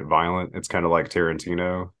things to get violent. It's kind of like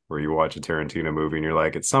Tarantino, where you watch a Tarantino movie and you're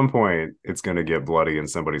like, at some point, it's going to get bloody and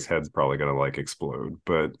somebody's head's probably going to like explode.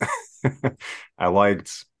 But I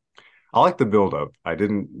liked, I liked the buildup. I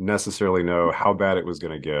didn't necessarily know how bad it was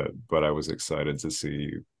going to get, but I was excited to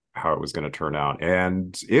see how it was going to turn out,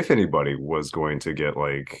 and if anybody was going to get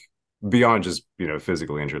like beyond just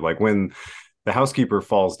physically injured, like when the housekeeper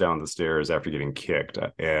falls down the stairs after getting kicked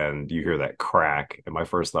and you hear that crack. And my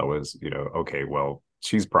first thought was, okay, well,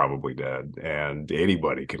 she's probably dead and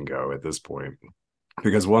anybody can go at this point.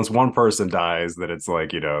 Because once one person dies, then it's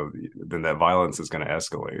like, then that violence is going to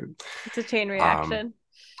escalate. It's a chain Um, reaction.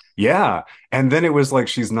 yeah. And then it was like,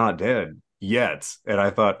 she's not dead yet. And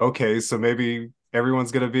I thought, okay, so maybe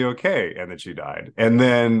everyone's going to be okay. And then she died. And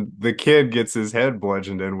then the kid gets his head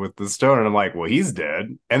bludgeoned in with the stone. And I'm like, well, he's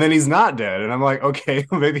dead. And then he's not dead. And I'm like, okay,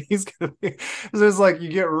 maybe he's going to be. So it's like you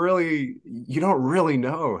don't really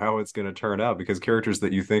know how it's going to turn out because characters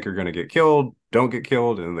that you think are going to get killed don't get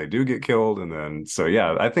killed. And they do get killed. And then, so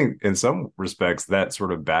yeah, I think in some respects, that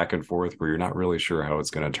sort of back and forth where you're not really sure how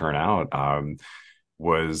it's going to turn out.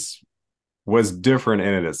 Was different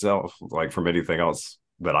in it itself, like from anything else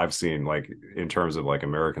that I've seen, like in terms of like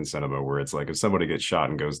American cinema, where it's like if somebody gets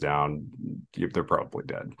shot and goes down, they're probably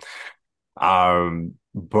dead.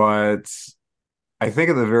 But I think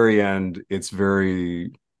at the very end,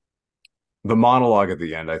 the monologue at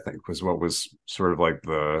the end, I think, was what was sort of like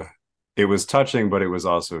it was touching, but it was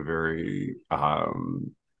also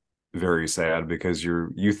very sad because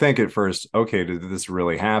you think at first, okay, did this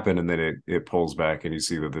really happen? And then it pulls back and you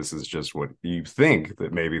see that this is just what you think,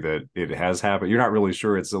 that maybe that it has happened. You're not really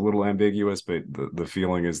sure. It's a little ambiguous, but the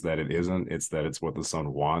feeling is that it isn't. It's that it's what the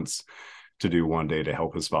son wants to do one day to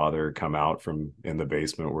help his father come out from in the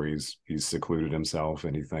basement where he's secluded himself.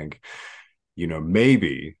 And you think,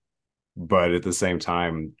 maybe, but at the same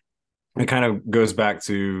time, it kind of goes back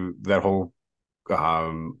to that whole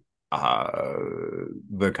um uh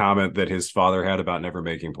the comment that his father had about never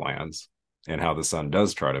making plans, and how the son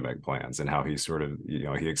does try to make plans, and how he sort of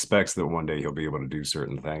he expects that one day he'll be able to do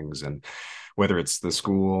certain things, and whether it's the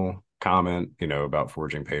school comment about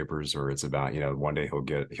forging papers, or it's about one day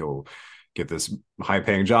he'll get this high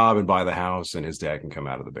paying job and buy the house and his dad can come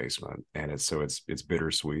out of the basement, and it's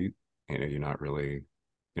bittersweet. You're not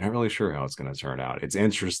really sure how it's going to turn out. It's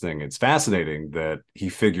interesting. It's fascinating that he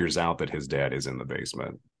figures out that his dad is in the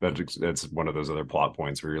basement. That's one of those other plot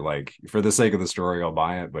points where you're like, for the sake of the story, I'll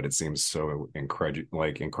buy it, but it seems so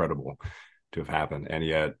incredible to have happened. And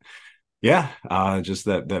yet, yeah, just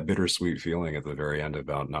that bittersweet feeling at the very end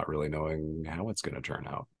about not really knowing how it's going to turn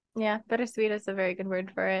out. Yeah, bittersweet is a very good word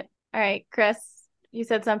for it. All right, Chris, you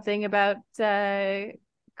said something about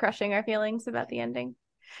crushing our feelings about the ending.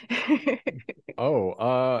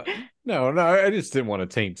 Oh, no, I just didn't want to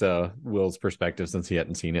taint Will's perspective since he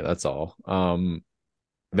hadn't seen it. That's all.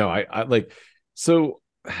 No, I like so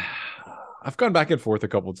I've gone back and forth a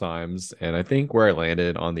couple times, and I think where I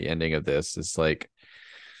landed on the ending of this is like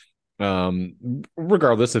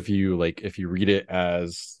Regardless if you read it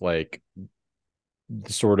as like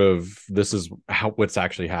sort of this is how what's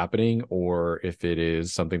actually happening, or if it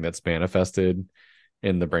is something that's manifested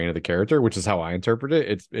in the brain of the character, which is how I interpret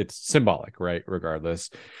it. It's symbolic, right? Regardless.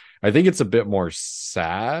 I think it's a bit more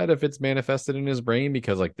sad if it's manifested in his brain,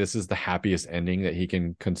 because like this is the happiest ending that he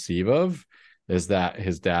can conceive of, is that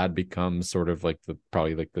his dad becomes sort of like the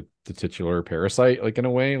probably like the titular parasite, like in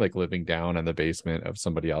a way, like living down in the basement of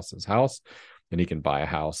somebody else's house, and he can buy a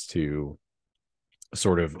house to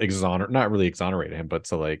sort of exonerate, not really exonerate him, but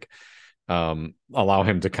to like allow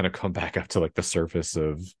him to kind of come back up to like the surface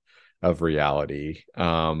of reality,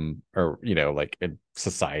 or like in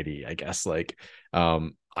society, I guess. Like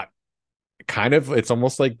I kind of, it's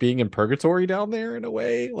almost like being in purgatory down there in a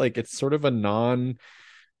way. Like it's sort of a non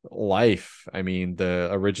life. I mean, the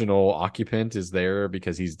original occupant is there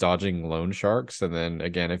because he's dodging loan sharks, and then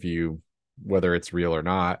again, if you, whether it's real or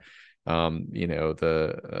not, the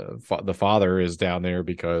father is down there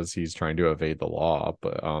because he's trying to evade the law.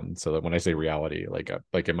 But so that when I say reality,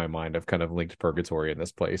 like in my mind, I've kind of linked purgatory in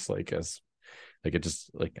this place, like as like it just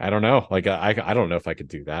like I don't know, like I don't know if I could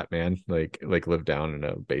do that, man. Like live down in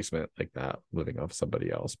a basement like that, living off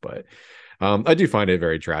somebody else. But I do find it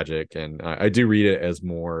very tragic, and I do read it as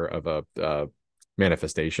more of a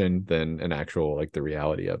manifestation than an actual like the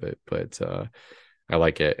reality of it. But I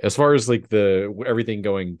like it. As far as like the everything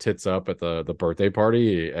going tits up at the birthday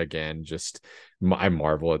party, again, just I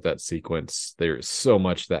marvel at that sequence. There's so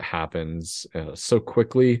much that happens so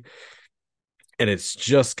quickly, and it's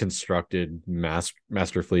just constructed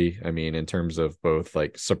masterfully. I mean, in terms of both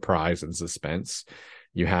like surprise and suspense,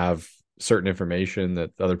 you have certain information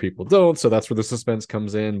that other people don't, so that's where the suspense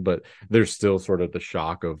comes in, but there's still sort of the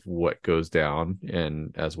shock of what goes down,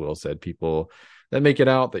 and as Will said, people that make it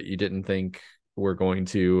out that you didn't think were going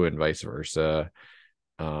to, and vice versa.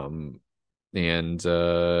 um and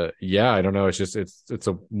yeah, I don't know, it's just it's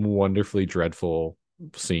a wonderfully dreadful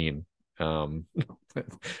scene. um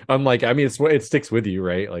Unlike, I mean, it sticks with you,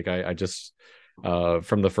 right? Like I just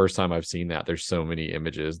from the first time I've seen that, there's so many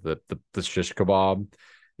images that the shish kebab,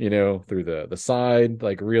 through the side,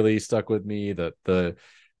 like really stuck with me. The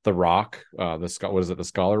rock, what is it, the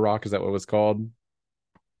Scholar Rock, is that what it was called?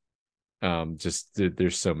 Just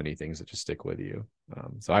there's so many things that just stick with you.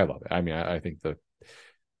 So I love it. I mean, I think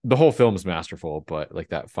the whole film is masterful, but like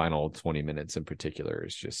that final 20 minutes in particular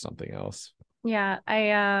is just something else. Yeah,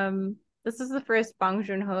 I this is the first Bong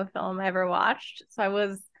Joon-ho film I ever watched, so I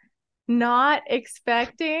was not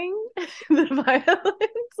expecting the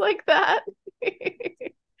violence like that.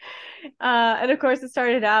 And of course, it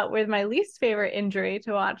started out with my least favorite injury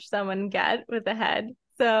to watch someone get with the head.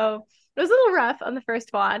 So it was a little rough on the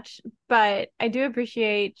first watch, but I do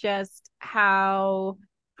appreciate just how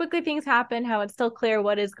quickly things happen, how it's still clear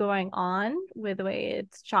what is going on with the way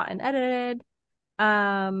it's shot and edited.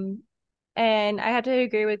 Um, and I have to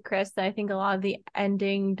agree with Chris that I think a lot of the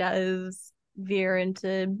ending does veer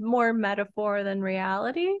into more metaphor than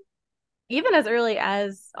reality, even as early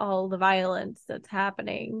as all the violence that's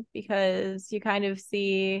happening, because you kind of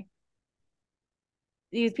see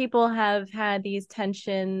these people have had these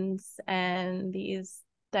tensions and these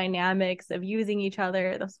dynamics of using each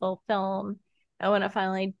other this whole film. And when it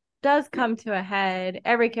finally does come to a head,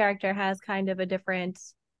 every character has kind of a different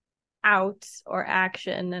out or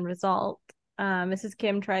action and result. Mrs.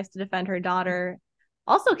 Kim tries to defend her daughter,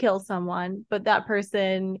 also kills someone, but that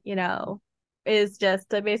person, is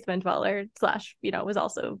just a basement dweller slash, was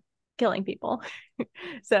also killing people.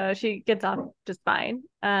 So she gets off just fine.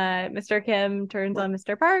 Mr. Kim turns on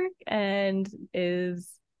Mr. Park and is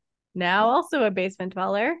now also a basement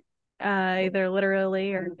dweller, either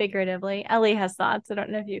literally or figuratively. Ellie has thoughts. I don't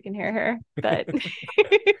know if you can hear her, but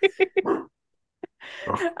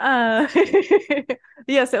uh,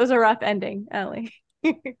 yes, it was a rough ending, Ellie.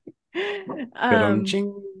 um,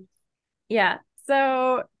 yeah.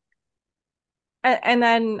 So, and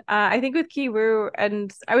then I think with Ki Woo,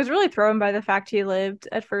 and I was really thrown by the fact he lived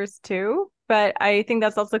at first too, but I think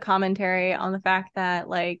that's also commentary on the fact that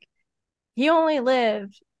like he only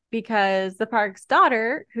lived because the Park's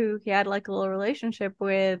daughter, who he had like a little relationship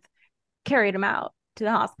with, carried him out to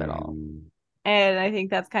the hospital. And I think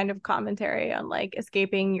that's kind of commentary on like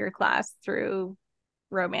escaping your class through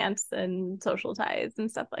romance and social ties and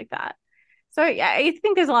stuff like that. So yeah, I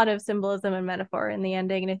think there's a lot of symbolism and metaphor in the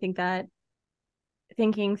ending, and I think that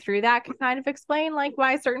thinking through that can kind of explain like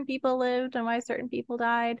why certain people lived and why certain people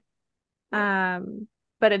died.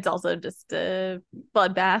 But it's also just a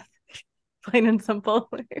bloodbath, plain and simple.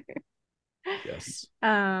 Yes.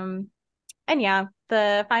 And yeah,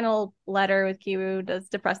 the final letter with Kiwoo does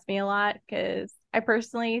depress me a lot because I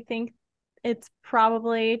personally think it's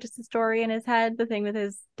probably just a story in his head, the thing with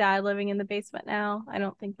his dad living in the basement now. I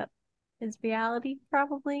don't think that is reality,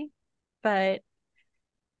 probably. But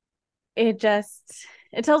it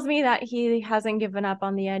tells me that he hasn't given up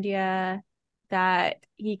on the idea that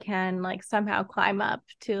he can like somehow climb up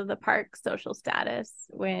to the park social status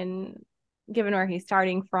when given where he's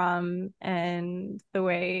starting from and the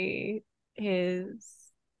way his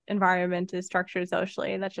environment is structured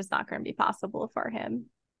socially, that's just not going to be possible for him.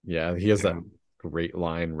 Yeah, he has that Yeah. great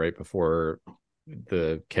line right before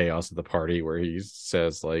the chaos of the party where he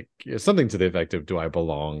says like something to the effect of, "Do I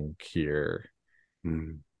belong here?"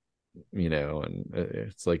 Mm. And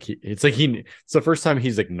it's the first time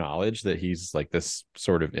he's acknowledged that he's like this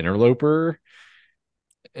sort of interloper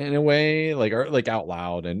in a way, like, or like out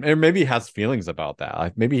loud, and maybe has feelings about that.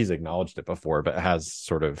 Like maybe he's acknowledged it before, but has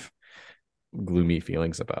sort of gloomy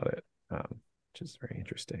feelings about it, which is very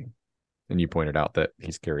interesting. And you pointed out that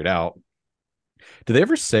he's carried out. Did they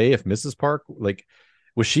ever say if Mrs. Park, like,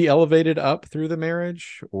 was she elevated up through the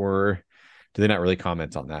marriage, or do they not really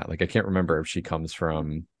comment on that? Like, I can't remember if she comes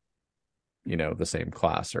from, the same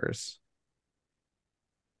class or is.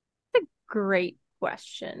 Great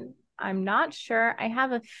question. I'm not sure. I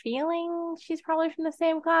have a feeling she's probably from the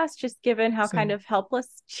same class, just given how kind Same. of helpless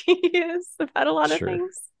she is about a lot of Sure.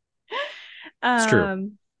 things. It's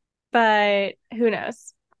true. But who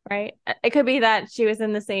knows, right? It could be that she was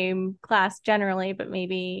in the same class generally, but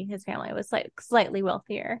maybe his family was like slightly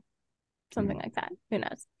wealthier, something Mm. like that. Who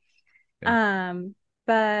knows? Yeah.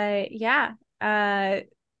 But yeah,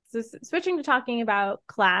 so switching to talking about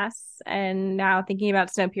class and now thinking about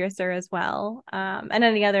Snowpiercer as well, and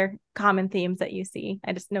any other common themes that you see.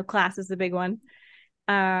 I just know class is the big one.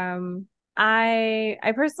 I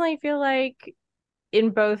personally feel like in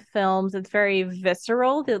both films it's very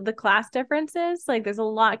visceral, the class differences. Like there's a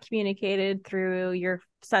lot communicated through your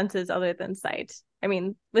senses other than sight. I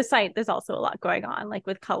mean, with sight, there's also a lot going on, like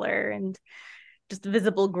with color and just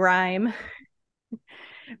visible grime.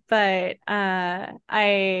 But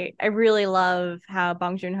I really love how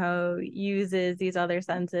Bong Joon-ho uses these other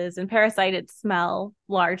senses. In Parasite, it's smell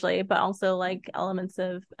largely, but also like elements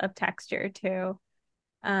of texture too.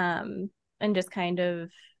 And just kind of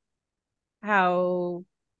how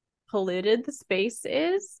polluted the space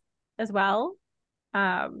is as well.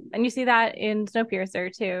 And you see that in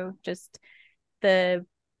Snowpiercer too. Just the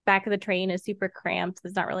back of the train is super cramped.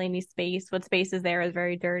 There's not really any space. What space is there is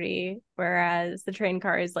very dirty. Whereas the train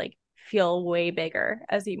cars like feel way bigger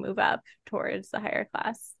as you move up towards the higher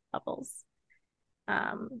class levels.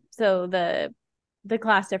 So the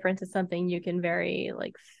class difference is something you can very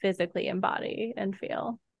like physically embody and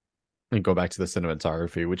feel. And go back to the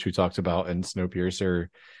cinematography, which we talked about in Snowpiercer.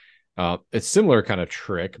 It's similar kind of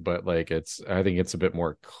trick, but like I think it's a bit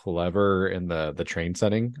more clever in the train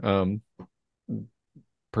setting.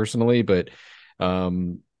 Personally, but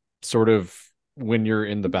sort of when you're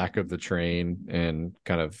in the back of the train and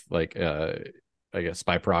kind of like I guess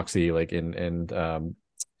by proxy, like in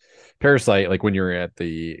Parasite, like when you're at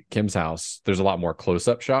the Kim's house, there's a lot more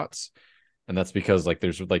close-up shots, and that's because like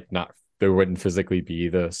there's like not there wouldn't physically be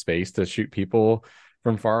the space to shoot people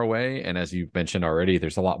from far away. And as you mentioned already,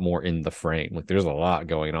 there's a lot more in the frame. Like there's a lot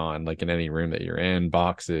going on, like in any room that you're in,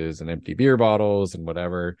 boxes and empty beer bottles and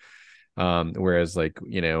whatever. Whereas like,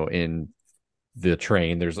 in the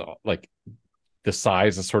train, there's like the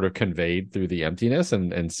size is sort of conveyed through the emptiness,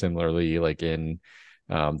 and similarly like in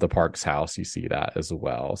the Park's house, you see that as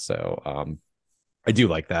well. So I do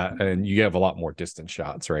like that. And you have a lot more distant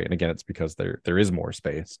shots, right? And again, it's because there is more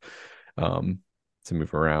space to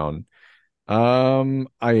move around.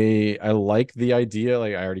 I like the idea,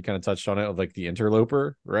 like I already kind of touched on it, of like the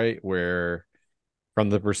interloper, right? Where from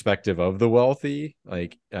the perspective of the wealthy,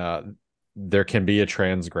 like there can be a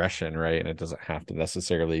transgression, right? And it doesn't have to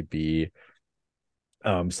necessarily be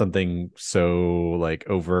something so like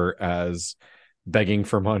overt as begging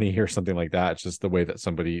for money or something like that. It's just the way that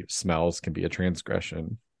somebody smells can be a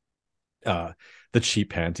transgression. The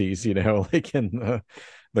cheap panties, like in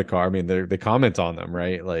the car. I mean, they comment on them,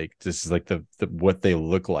 right? Like this is like the what they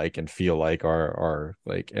look like and feel like are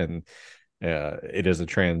like, and it is a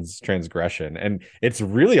transgression. And it's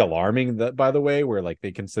really alarming that, by the way, where like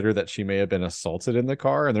they consider that she may have been assaulted in the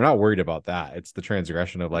car, and they're not worried about that. It's the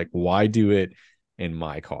transgression of like, why do it in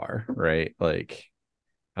my car, right? Like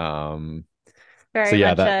so Very yeah,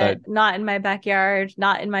 much that a not in my backyard,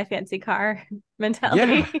 not in my fancy car yeah,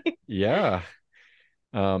 mentality. yeah.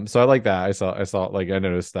 So I like that. I saw like I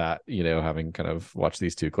noticed that, having kind of watched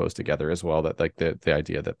these two close together as well, that like the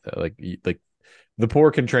idea that like the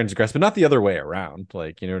poor can transgress, but not the other way around.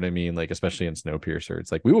 Like, you know what I mean? Like, especially in Snowpiercer,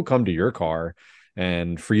 it's like we will come to your car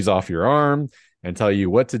and freeze off your arm and tell you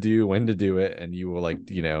what to do, when to do it, and you will like,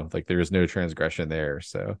 like there is no transgression there.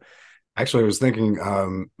 So Actually, I was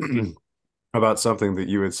thinking about something that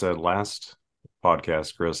you had said last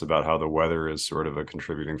podcast, Chris, about how the weather is sort of a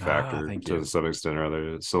contributing factor thank to you. some extent or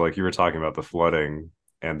other. So, like you were talking about the flooding,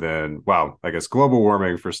 and then, wow, I guess global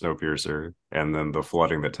warming for Snowpiercer, and then the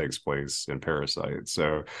flooding that takes place in Parasite.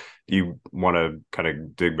 So, do you want to kind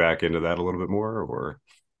of dig back into that a little bit more, or?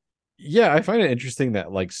 Yeah, I find it interesting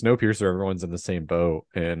that like Snowpiercer, everyone's in the same boat,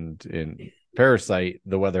 and in Parasite,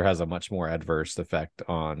 the weather has a much more adverse effect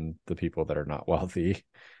on the people that are not wealthy.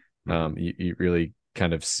 Mhm. You really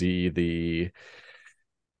kind of see the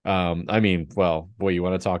I mean, well, boy, you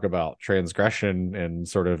want to talk about transgression and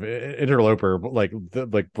sort of interloper, but like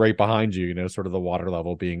right behind you, sort of the water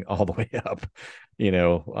level being all the way up,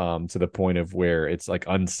 to the point of where it's like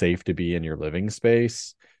unsafe to be in your living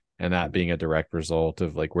space, and that being a direct result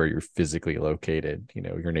of like where you're physically located,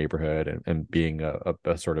 your neighborhood, and being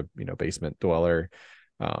a sort of basement dweller,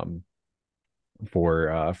 um,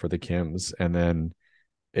 for the Kims, and then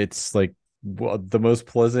it's like, well, the most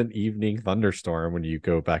pleasant evening thunderstorm when you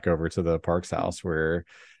go back over to the Parks house, where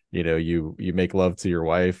you make love to your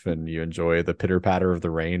wife and you enjoy the pitter patter of the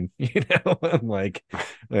rain, and like,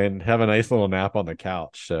 and have a nice little nap on the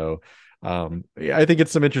couch. So yeah, I think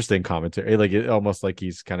it's some interesting commentary, like it almost like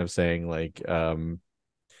he's kind of saying like, that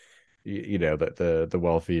the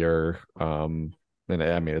wealthier, and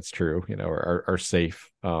I mean it's true, are safe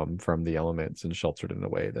from the elements and sheltered in a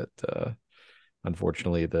way that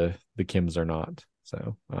unfortunately the Kims are not.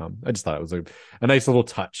 So I just thought it was a nice little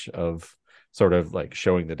touch of sort of like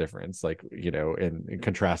showing the difference, like, and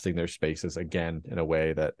contrasting their spaces again in a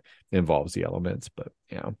way that involves the elements. But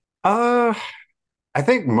yeah. Uh, I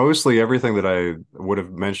think mostly everything that I would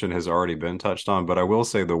have mentioned has already been touched on, but I will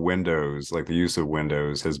say the windows, like the use of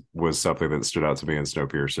windows, has was something that stood out to me in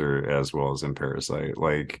Snowpiercer as well as in Parasite.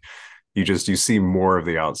 Like you see more of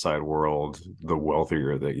the outside world the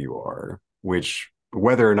wealthier that you are, which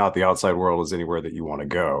whether or not the outside world is anywhere that you want to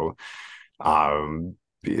go, um,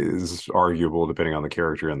 is arguable depending on the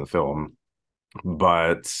character in the film.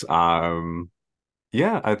 But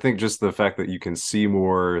yeah, I think just the fact that you can see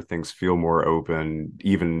more, things feel more open,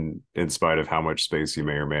 even in spite of how much space you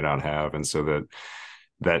may or may not have, and so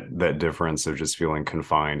that difference of just feeling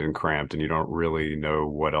confined and cramped, and you don't really know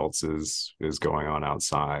what else is going on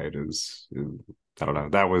outside is I don't know.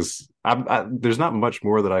 That was there's not much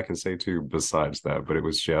more that I can say too besides that, but it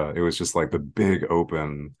was, yeah, it was just like the big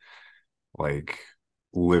open like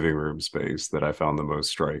living room space that I found the most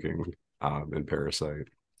striking in Parasite.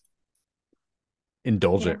 Yeah.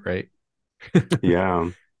 Indulgent, right?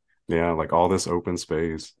 Yeah. Yeah, like all this open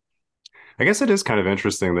space. I guess it is kind of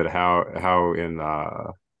interesting that how in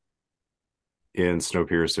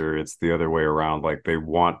Snowpiercer it's the other way around. Like they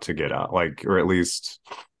want to get out, like, or at least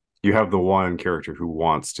you have the one character who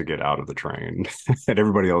wants to get out of the train, and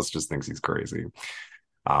everybody else just thinks he's crazy.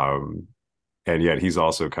 Um, and yet he's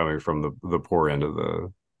also coming from the poor end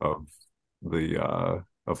of of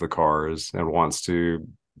the cars and wants to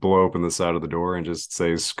blow open the side of the door and just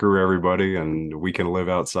say screw everybody and we can live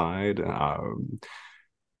outside.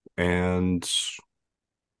 And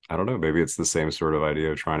I don't know, maybe it's the same sort of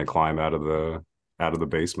idea of trying to climb out of the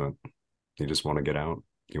basement. You just want to get out.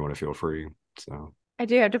 You want to feel free. So I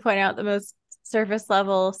do have to point out the most surface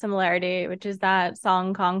level similarity, which is that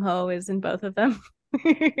Song Kang Ho is in both of them.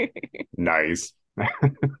 nice.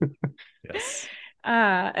 Yes.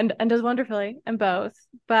 And does wonderfully in both.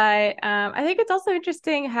 But I think it's also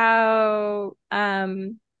interesting how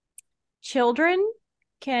children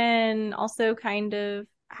can also kind of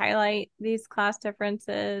highlight these class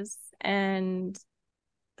differences, and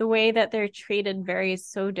the way that they're treated varies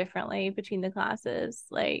so differently between the classes.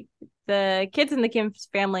 Like the kids in the Kim's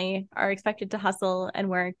family are expected to hustle and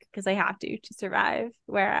work because they have to survive,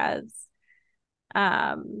 whereas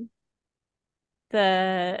um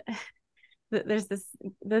the there's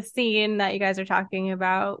the scene that you guys are talking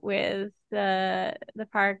about with the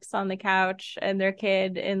Parks on the couch and their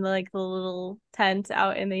kid in like the little tent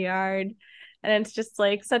out in the yard, and it's just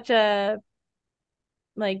like such a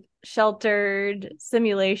like sheltered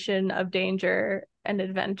simulation of danger and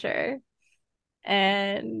adventure,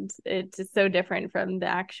 and it's just so different from the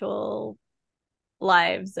actual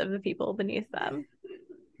lives of the people beneath them.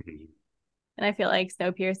 And I feel like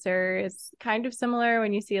Snowpiercer is kind of similar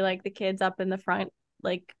when you see like the kids up in the front,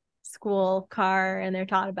 like school car, and they're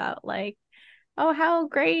taught about like, oh, how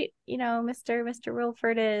great, Mr.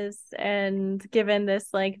 Wilford is, and given this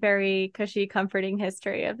like very cushy, comforting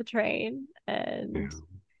history of the train Yeah. and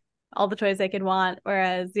all the toys they could want,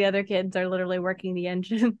 whereas the other kids are literally working the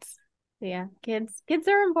engines. Yeah, kids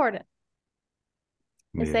are important.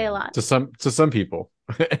 They say Yeah. a lot. To some people,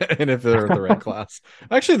 and if they're the right class,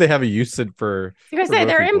 actually, they have a use You're gonna for say both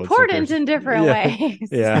they're people. It's important Snowpiercer. in different Yeah, ways.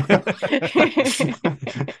 yeah.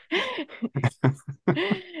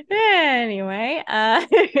 Anyway,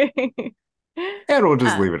 And we'll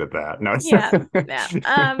just uh, leave it at that. No, yeah,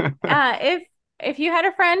 yeah. If you had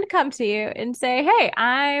a friend come to you and say, "Hey,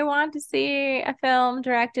 I want to see a film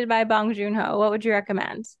directed by Bong Joon-ho," what would you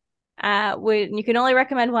recommend? Would you can only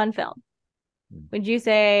recommend one film? Would you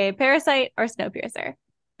say Parasite or Snowpiercer,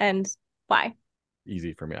 and why?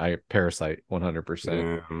 Easy for me. I Parasite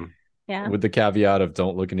 100%. yeah. Yeah. With the caveat of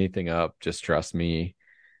don't look anything up, just trust me.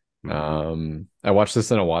 Mhm. I watched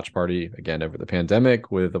this in a watch party again over the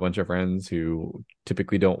pandemic with a bunch of friends who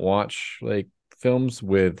typically don't watch like films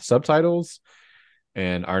with subtitles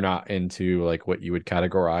and are not into like what you would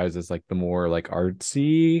categorize as like the more like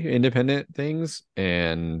artsy independent things,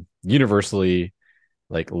 and universally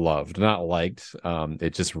like loved, not liked.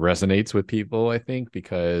 It just resonates with people, I think,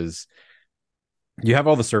 because you have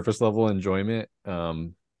all the surface level enjoyment,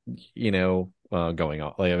 going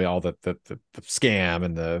on, like I mean, all the scam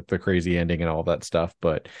and the crazy ending and all that stuff,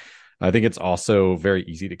 but I think it's also very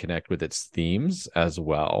easy to connect with its themes as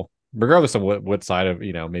well, regardless of what side of,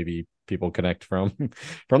 maybe people connect from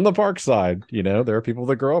from the park side. There are people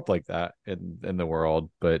that grow up like that in the world,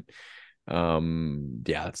 but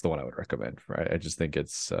yeah, that's the one I would recommend, right? I just think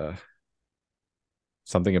it's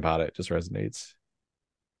something about it just resonates.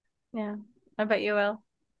 Yeah. I bet you will.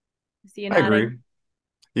 I see you I nodding. agree.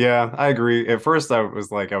 Yeah, I agree. At first, I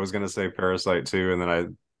was like, I was gonna say Parasite too, and then I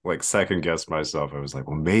like second guessed myself. I was like,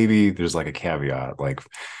 well, maybe there's like a caveat. Like,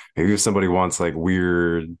 maybe if somebody wants like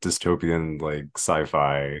weird dystopian like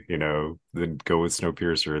sci-fi, then go with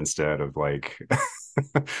Snowpiercer instead of like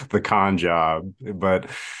the con job. But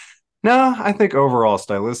no, I think overall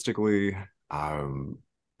stylistically, um,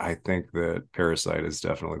 I think that Parasite is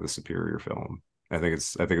definitely the superior film. I think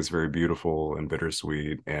it's very beautiful and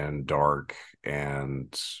bittersweet and dark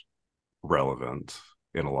and relevant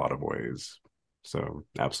in a lot of ways. So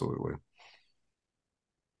absolutely.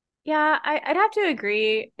 Yeah, I'd have to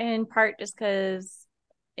agree in part just because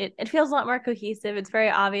it feels a lot more cohesive. It's very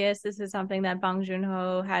obvious this is something that Bong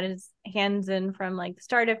Joon-ho had his hands in from like the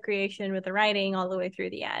start of creation with the writing all the way through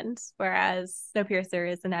the end, whereas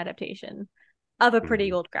Snowpiercer is an adaptation of a pretty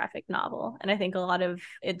Mhm. old graphic novel. And I think a lot of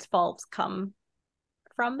its faults come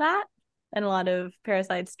from that, and a lot of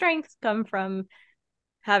Parasite's strengths come from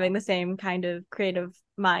having the same kind of creative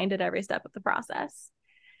mind at every step of the process.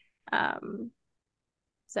 Um,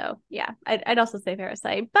 so yeah, I'd also say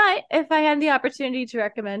Parasite. But if I had the opportunity to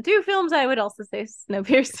recommend two films, I would also say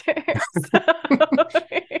Snowpiercer. So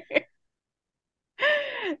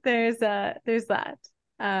there's that.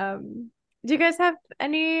 Do you guys have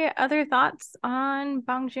any other thoughts on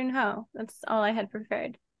Bong Joon-ho? That's all I had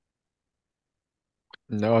prepared.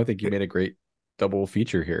 No, I think you made a great double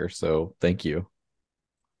feature here, so thank you.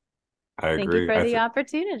 I Thank you agree. for the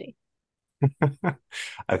opportunity.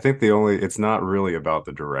 I think it's not really about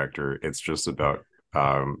the director. It's just about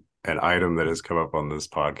an item that has come up on this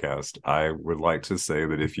podcast. I would like to say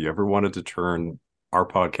that if you ever wanted to turn our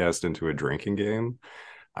podcast into a drinking game,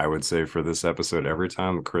 I would say for this episode, every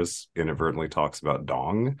time Chris inadvertently talks about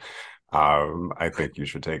dong, I think you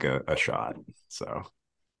should take a shot. So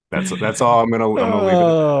that's all I'm gonna leave it at that.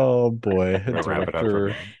 Oh boy, I'm gonna wrap it up from director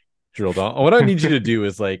there. drilled on. What I need you to do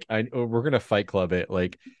is like we're gonna fight club it.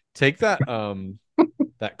 Like take that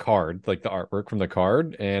card, like the artwork from the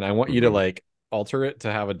card, and I want you to Mhm. like alter it to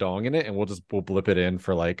have a dong in it, and we'll blip it in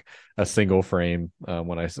for like a single frame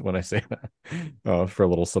when I say that for a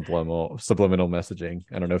little subliminal messaging.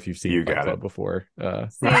 I don't know if you've seen You Fight got it. Club before, See,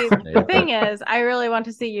 the Nate, thing but is, I really want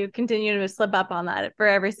to see you continue to slip up on that for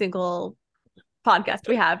every single podcast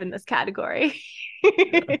we have in this category.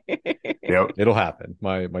 yeah, Yep. it'll happen.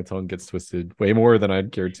 My tongue gets twisted way more than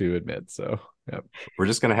I'd care to admit. So yeah. We're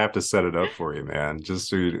just gonna have to set it up for you, man. Just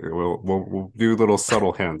so we'll do little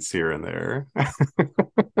subtle hints here and there.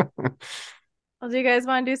 Well, do you guys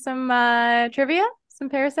want to do some trivia? Some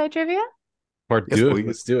Parasite trivia? Part Yes, two. Let's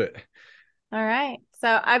please. do it. All right.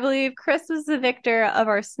 So I believe Chris was the victor of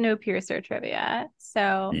our Snowpiercer trivia.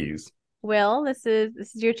 So Ease. Will, this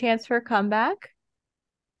is your chance for a comeback.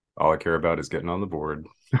 All I care about is getting on the board.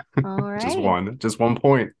 All Just right. one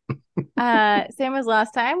point. Same as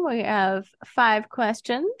last time, we have 5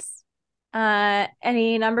 questions.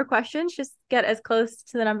 Any number questions, just get as close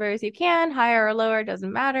to the number as you can, higher or lower,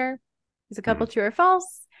 doesn't matter. There's a couple true or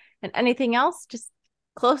false, and anything else, just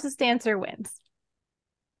closest answer wins.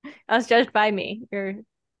 As judged by me, your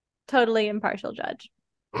totally impartial judge.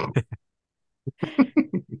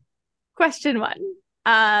 Question one.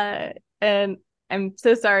 And I'm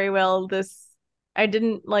so sorry, Will. I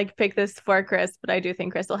didn't like pick this for Chris, but I do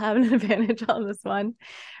think Chris will have an advantage on this one.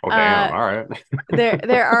 Oh, damn. All right.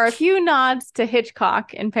 There are a few nods to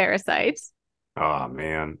Hitchcock in Parasite. Oh,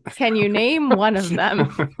 man. Can you name one of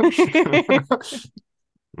them?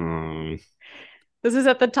 This is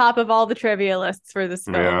at the top of all the trivia lists for this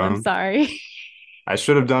film. Yeah. I'm sorry. I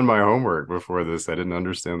should have done my homework before this. I didn't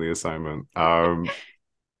understand the assignment.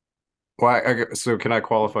 So can I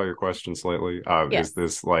qualify your question slightly? Yes. Is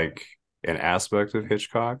this like an aspect of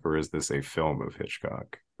Hitchcock, or is this a film of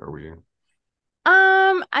Hitchcock? Are we?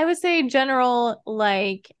 I would say general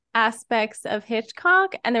like aspects of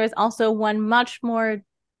Hitchcock, and there was also one much more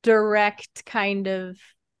direct kind of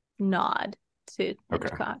nod to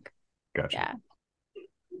Hitchcock. Gotcha. Yeah.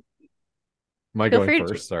 Am I Feel going free to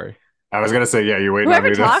first? Sorry. I was gonna say, yeah, you wait.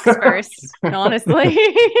 Whoever talks first, honestly.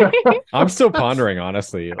 I'm still pondering,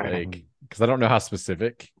 honestly, like because I don't know how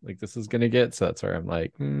specific like this is gonna get, so that's where I'm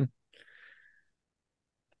like,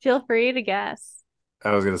 Feel free to guess.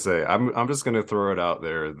 I was gonna say, I'm just gonna throw it out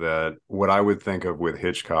there that what I would think of with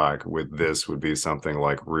Hitchcock with this would be something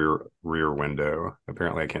like Rear Window.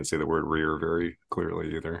 Apparently, I can't say the word rear very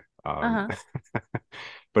clearly either.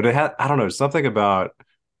 But it had, I don't know, something about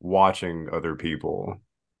watching other people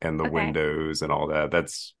and the windows and all that.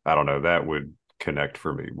 That's, I don't know, that would connect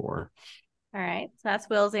for me more. All right, so that's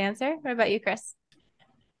Will's answer. What about you, Chris?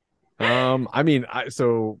 I mean,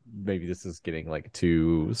 so maybe this is getting like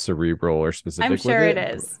too cerebral or specific. I'm sure with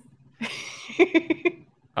it is.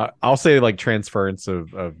 I'll say like transference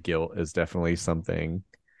of guilt is definitely something.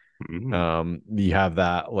 You have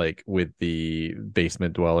that like with the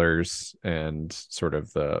basement dwellers and sort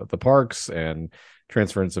of the parks, and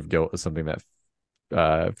transference of guilt is something that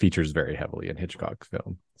features very heavily in Hitchcock's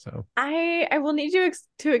film. So I will need you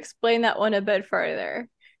to explain that one a bit further.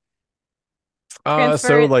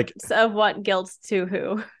 So like of what guilt to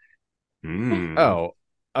who?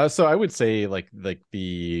 So I would say like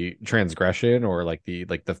the transgression, or like the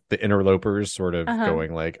interlopers sort of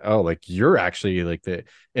going like, oh, like you're actually like the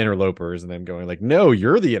interlopers, and then going like, no,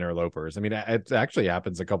 you're the interlopers. I mean, it actually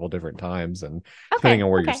happens a couple different times, and depending on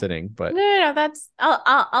where you're sitting. But no, that's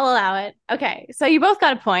I'll allow it. Okay, so you both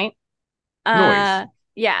got a point. Noise.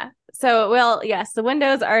 Yeah. So well, yes, the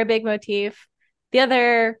windows are a big motif. The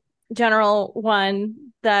other general one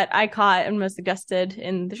that I caught and was suggested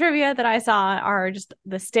in the trivia that I saw are just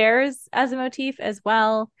the stairs as a motif as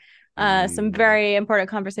well. Some very important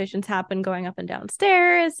conversations happen going up and down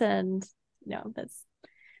stairs, and that's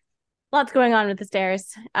lots going on with the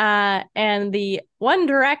stairs. And the one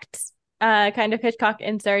direct kind of Hitchcock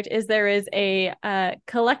insert is there is a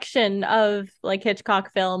collection of like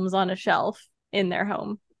Hitchcock films on a shelf in their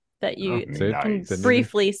home that you can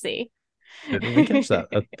briefly see. Didn't even catch that.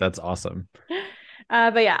 That's awesome.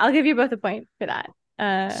 But yeah, I'll give you both a point for that.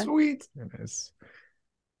 Sweet. Nice.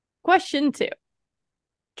 Question 2.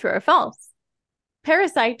 True or false?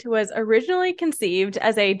 Parasite was originally conceived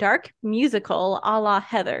as a dark musical a la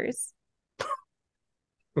Heathers.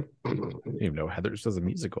 I didn't even know Heathers was a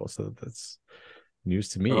musical, so that's news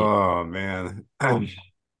to me. Oh man.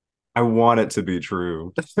 I want it to be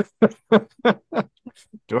true.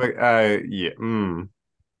 Do I yeah.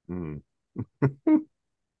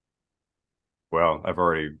 Well, I've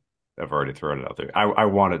already thrown it out there. I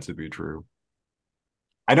want it to be true.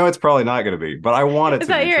 I know it's probably not going to be, but I want it to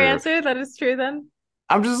be true. Is that your answer? That is true then?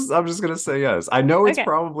 I'm just going to say yes. I know it's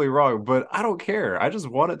probably wrong, but I don't care. I just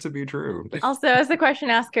want it to be true. Also, as the question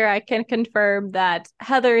asker, I can confirm that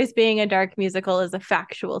Heathers being a dark musical is a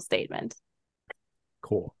factual statement.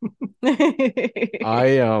 Cool.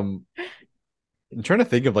 I'm trying to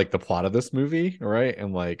think of like the plot of this movie, right?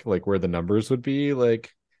 And like where the numbers would be,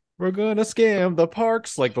 like we're gonna scam the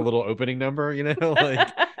parks, like the little opening number,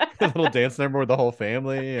 like the little dance number with the whole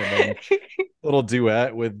family, and then a little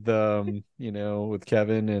duet with with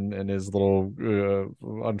Kevin and his little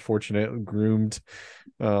unfortunate groomed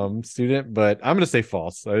student. But I'm gonna say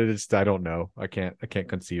false. I don't know. I can't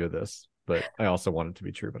conceive of this, but I also want it to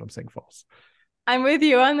be true, but I'm saying false. I'm with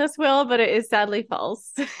you on this, Will, but it is sadly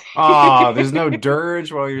false. There's no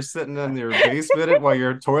dirge while you're sitting in your basement while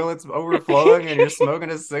your toilet's overflowing and you're smoking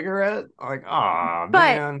a cigarette? Like,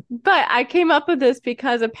 man. But I came up with this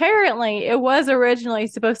because apparently it was originally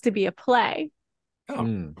supposed to be a play.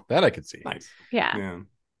 That I could see. Nice. Yeah.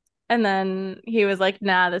 And then he was like,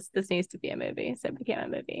 nah, this needs to be a movie. So it became a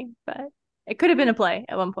movie. But it could have been a play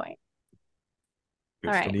at one point.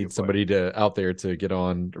 All right. I need somebody out there to get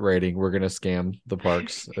on writing. We're gonna scam the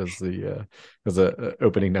parks as a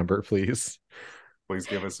opening number, please. Please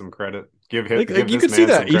give us some credit. Give Like you this could see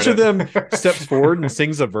man some that each of them credit. steps forward and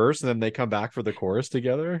sings a verse, and then they come back for the chorus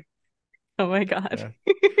together. Oh my God.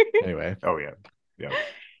 Yeah. Anyway, Oh yeah, yeah.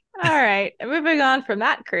 All right. Moving on from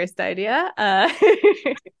that cursed idea.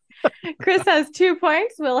 Chris has 2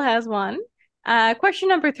 points. Will has one. Question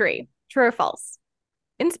number 3. True or false?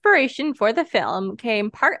 Inspiration for the film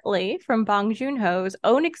came partly from Bong Joon-ho's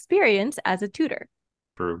own experience as a tutor.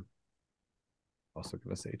 True. also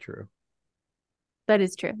gonna say true. That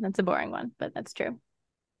is true. That's a boring one, but that's true.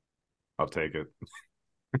 I'll take it.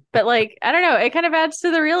 But like, I don't know, it kind of adds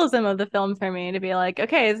to the realism of the film for me to be like,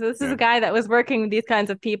 okay, so this is Yeah. a guy that was working with these kinds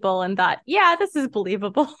of people and thought, yeah, this is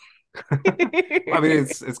believable. I mean,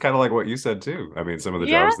 it's kind of like what you said too. I mean, some of the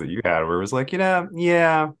Yeah. jobs that you had where it was like,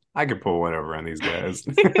 yeah, I could pull one over on these guys.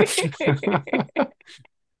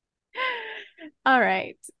 All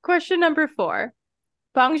right. Question number 4.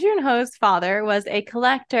 Bong Joon-ho's father was a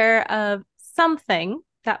collector of something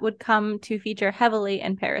that would come to feature heavily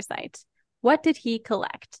in Parasite. What did he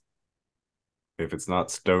collect? If it's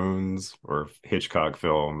not Stones or Hitchcock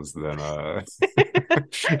films, then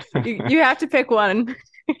You have to pick one.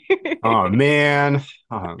 oh man,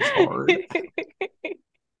 oh, it's hard.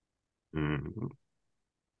 Mm.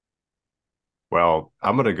 Well,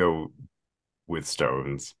 I'm gonna go with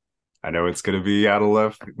Stones. I know it's gonna be out of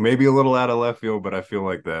left, maybe a little out of left field, but I feel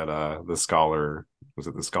like that the Scholar, was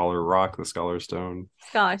it the Scholar Rock, the Scholar Stone?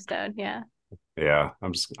 Scholar Stone, yeah. Yeah,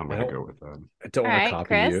 I'm I gonna don't, go with that. I don't All want to right, copy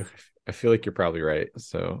Chris. you. I feel like you're probably right.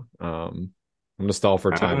 So I'm gonna stall for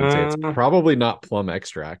time and say it's Uh, probably not plum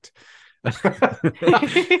extract.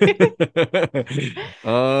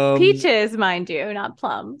 Peaches, mind you, not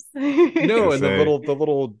plums. No, gonna and say,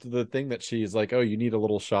 the thing that she's like, oh, you need a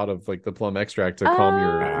little shot of like the plum extract to calm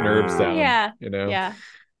your nerves Oh, down, yeah. you know. Yeah.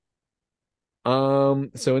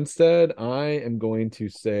 So instead I am going to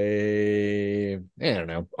say, I don't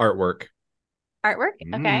know, artwork. Artwork.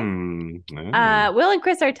 Okay. oh, Will and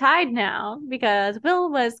Chris are tied now because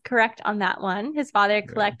Will was correct on that one. His father Yeah.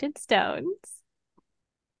 collected stones.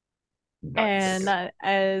 nice. And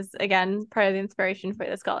as again part of the inspiration for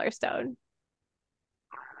the Scholar Stone.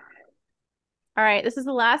 All right, this is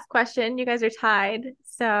the last question. You guys are tied,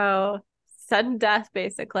 so sudden death,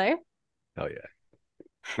 basically. Hell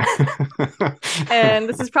yeah. And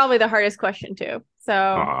this is probably the hardest question too. So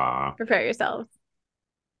Aw. prepare yourselves.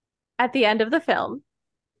 At the end of the film,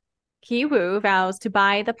 Ki-woo vows to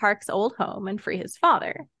buy the park's old home and free his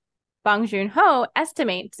father. Bong Joon-ho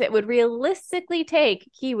estimates it would realistically take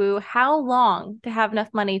Ki-woo how long to have enough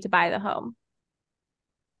money to buy the home?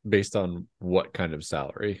 Based on what kind of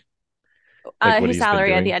salary? Like what His he's been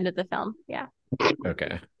salary at the doing? end of the film. Yeah.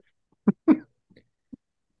 Okay.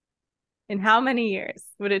 In how many years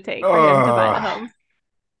would it take for him to buy the home?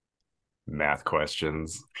 Math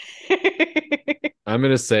questions. I'm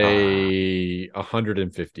gonna say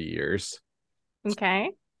 150 years.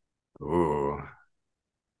 Okay. Ooh.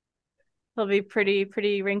 He'll be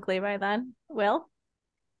pretty wrinkly by then. Will?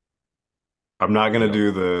 I'm not gonna Yep.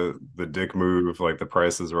 do the dick move, like the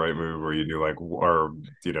Price is Right move, where you do like, or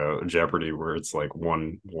Jeopardy, where it's like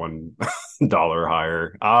one dollar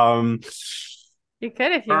higher. You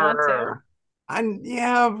could if you want to.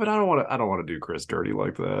 Yeah, but I don't want to do Chris dirty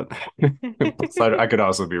like that. So I could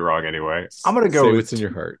also be wrong anyway. I'm gonna go Say with what's in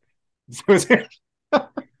your heart.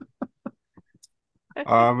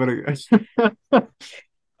 I'm gonna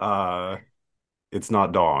it's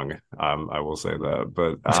not dong. I will say that,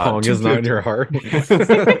 but Tongue is not in your heart. You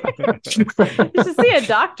should see a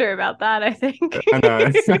doctor about that, I think. I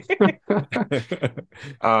know.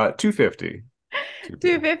 250.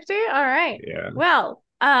 250? All right. Yeah. Well,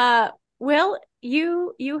 Will,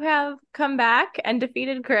 you have come back and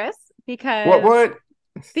defeated Chris because What?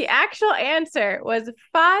 the actual answer was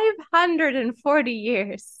 540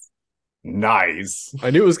 years. Nice.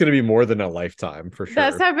 I knew it was going to be more than a lifetime for sure.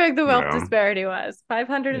 That's how big the wealth Yeah. disparity was.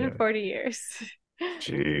 540 years.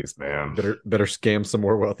 Jeez, man. Better scam some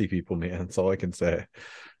more wealthy people, man. That's all I can say.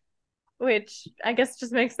 Which I guess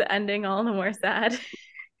just makes the ending all the more sad.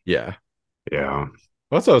 Yeah. Yeah.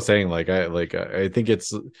 That's what I was saying. I think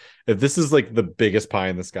it's, if this is like the biggest pie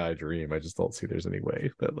in the sky dream, I just don't see there's any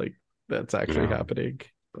way that like that's actually Yeah. happening.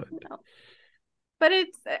 But No. But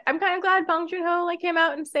I'm kind of glad Bong Joon-ho like came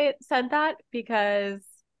out and said that because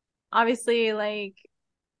obviously like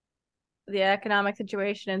the economic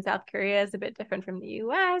situation in South Korea is a bit different from the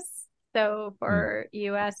US. So for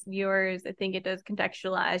US viewers, I think it does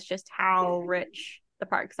contextualize just how rich the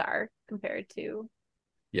parks are compared to.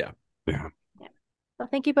 yeah. So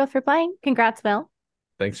thank you both for playing. Congrats, Will.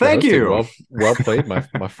 Thanks for Thank hosting. you. Well played, my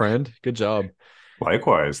friend. Good job.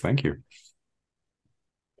 Likewise. Thank you.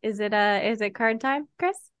 Is it card time,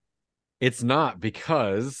 Chris? It's not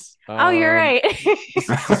because Oh, you're right.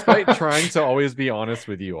 despite trying to always be honest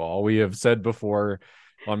with you all, we have said before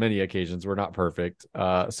on many occasions we're not perfect.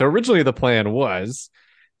 So originally the plan was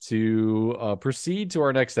to proceed to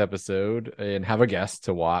our next episode and have a guest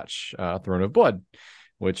to watch Throne of Blood,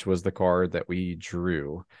 which was the card that we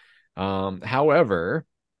drew. However,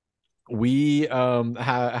 we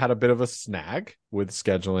had a bit of a snag with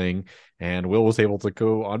scheduling, and Will was able to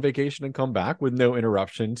go on vacation and come back with no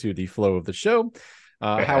interruption to the flow of the show.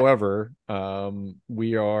 However,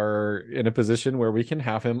 we are in a position where we can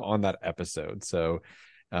have him on that episode. So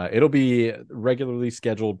it'll be a regularly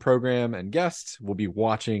scheduled program, and guests will be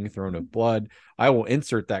watching Throne of Blood. I will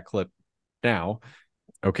insert that clip now.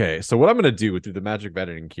 Okay, so what I'm going to do through the magic of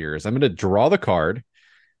editing here is I'm going to draw the card,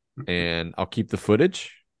 and I'll keep the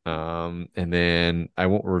footage. And then I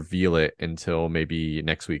won't reveal it until maybe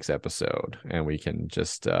next week's episode, and we can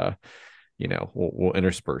just we'll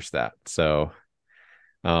intersperse that. So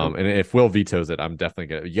and if Will vetoes it, I'm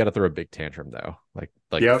definitely you gotta throw a big tantrum though. Like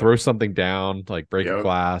throw something down, like break a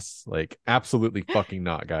glass, like absolutely fucking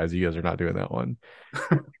not, guys. You guys are not doing that one.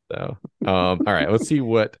 So all right, let's see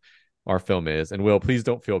what our film is. And Will, please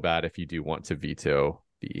don't feel bad if you do want to veto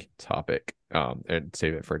the topic and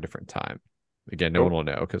save it for a different time. Again, no one will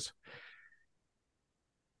know because.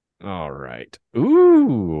 All right.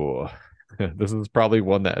 Ooh. This is probably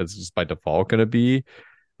one that is just by default going to be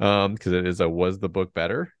because it is a was the book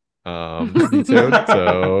better vetoed.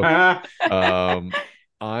 So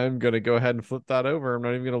I'm going to go ahead and flip that over. I'm not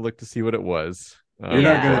even going to look to see what it was. You're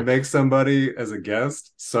not going to make somebody as a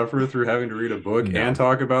guest suffer through having to read a book and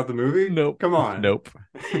talk about the movie? Nope. Come on. Nope.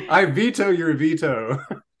 I veto your veto.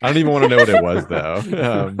 I don't even want to know what it was,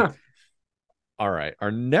 though. All right. Our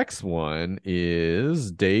next one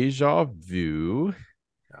is Deja Vu.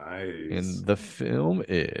 Nice. And the film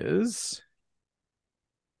is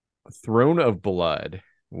Throne of Blood,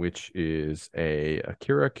 which is a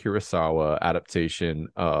Akira Kurosawa adaptation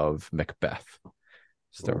of Macbeth,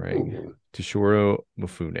 starring Toshiro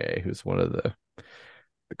Mifune, who's one of the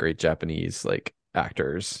great Japanese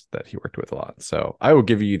actors that he worked with a lot. So I will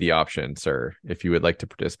give you the option, sir. If you would like to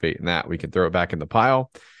participate in that, we can throw it back in the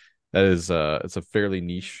pile. That is it's a fairly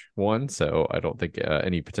niche one, so I don't think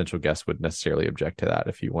any potential guest would necessarily object to that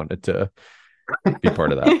if you wanted to be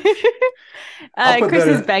part of that. Chris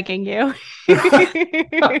is begging you.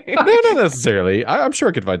 No, not necessarily. I'm sure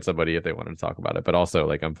I could find somebody if they wanted to talk about it, but also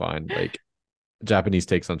I'm fine. Japanese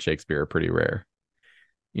takes on Shakespeare are pretty rare.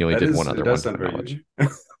 He only did one other one to my knowledge,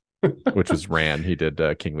 which was Rand. He did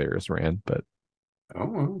King Lear's Rand, but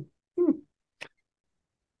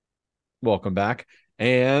welcome back.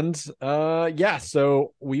 And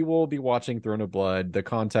so we will be watching Throne of Blood. The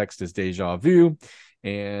context is Deja Vu,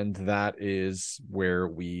 and that is where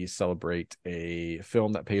we celebrate a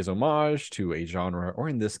film that pays homage to a genre, or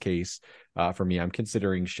in this case, for me, I'm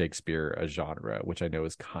considering Shakespeare a genre, which I know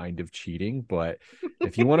is kind of cheating, but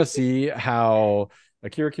if you want to see how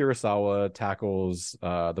Akira Kurosawa tackles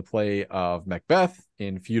the play of Macbeth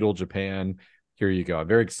in feudal Japan, here you go. I'm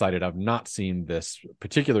very excited. I've not seen this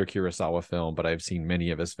particular Kurosawa film, but I've seen many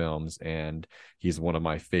of his films, and he's one of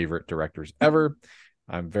my favorite directors ever.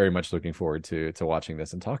 I'm very much looking forward to watching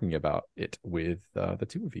this and talking about it with the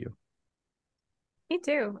two of you. Me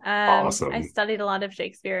too. Awesome. I studied a lot of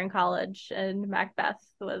Shakespeare in college, and Macbeth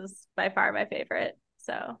was by far my favorite.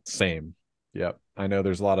 So same. Yep. I know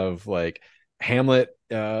there's a lot of Hamlet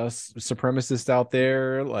supremacists out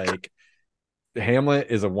there. Hamlet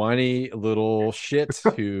is a whiny little shit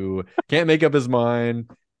who can't make up his mind.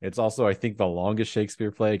 It's also, I think, the longest Shakespeare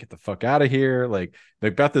play. Get the fuck out of here.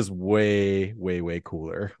 Macbeth is way, way, way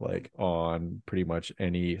cooler, on pretty much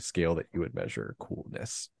any scale that you would measure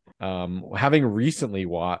coolness. Having recently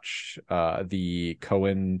watched the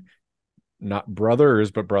Coen, not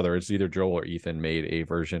brothers, but brothers, either Joel or Ethan made a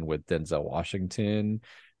version with Denzel Washington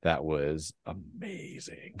that was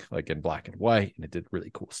amazing, in black and white, and it did really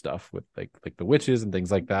cool stuff with the witches and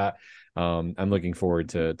things like that. I'm looking forward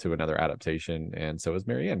to another adaptation, and so is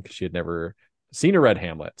Marianne, because she had never seen or read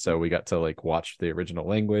Hamlet, so we got to watch the original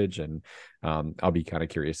language, and I'll be kind of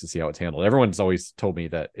curious to see how it's handled. Everyone's always told me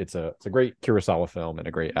that it's a great Kurosawa film and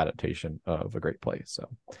a great adaptation of a great play. So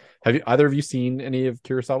have either of you seen any of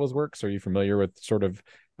Kurosawa's works? Are you familiar with sort of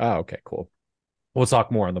okay, cool. We'll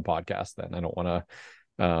talk more on the podcast then. I don't want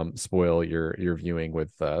to spoil your viewing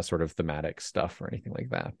with sort of thematic stuff or anything like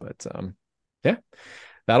that, but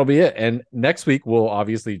that'll be it. And next week we'll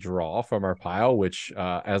obviously draw from our pile, which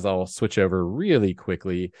as I'll switch over really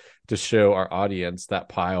quickly to show our audience, that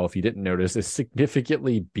pile, if you didn't notice, is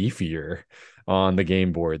significantly beefier on the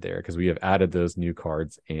game board there because we have added those new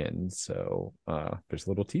cards in. So there's a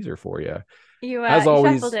little teaser for you. As You shuffled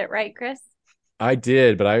always, it, right, Chris? I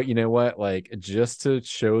did, but you know what, like just to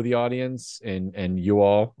show the audience and you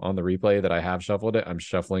all on the replay that I have shuffled it, I'm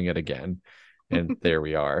shuffling it again, and there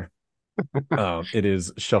we are. It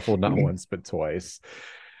is shuffled not once but twice.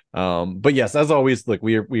 But yes, as always, look,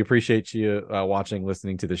 we appreciate you watching,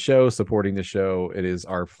 listening to the show, supporting the show. It is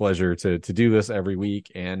our pleasure to do this every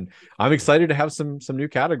week, and I'm excited to have some new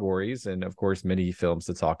categories and of course many films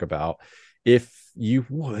to talk about. If you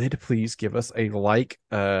would please give us a like,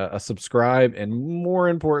 a subscribe, and more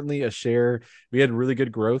importantly, a share. We had really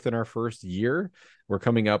good growth in our first year. We're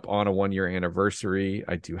coming up on a 1 year anniversary.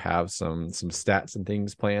 I do have some stats and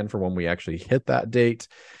things planned for when we actually hit that date.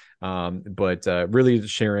 But really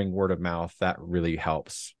sharing word of mouth, that really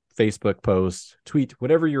helps. Facebook post, tweet,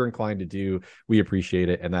 whatever you're inclined to do, we appreciate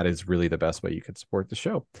it. And that is really the best way you can support the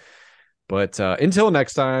show. But until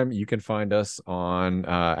next time, you can find us on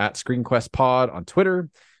at ScreenQuest Pod on Twitter.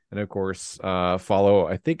 And of course, follow,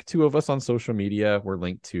 I think, 2 of us on social media. We're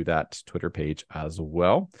linked to that Twitter page as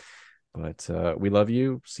well. But we love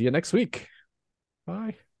you. See you next week.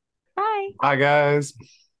 Bye. Bye. Bye, guys.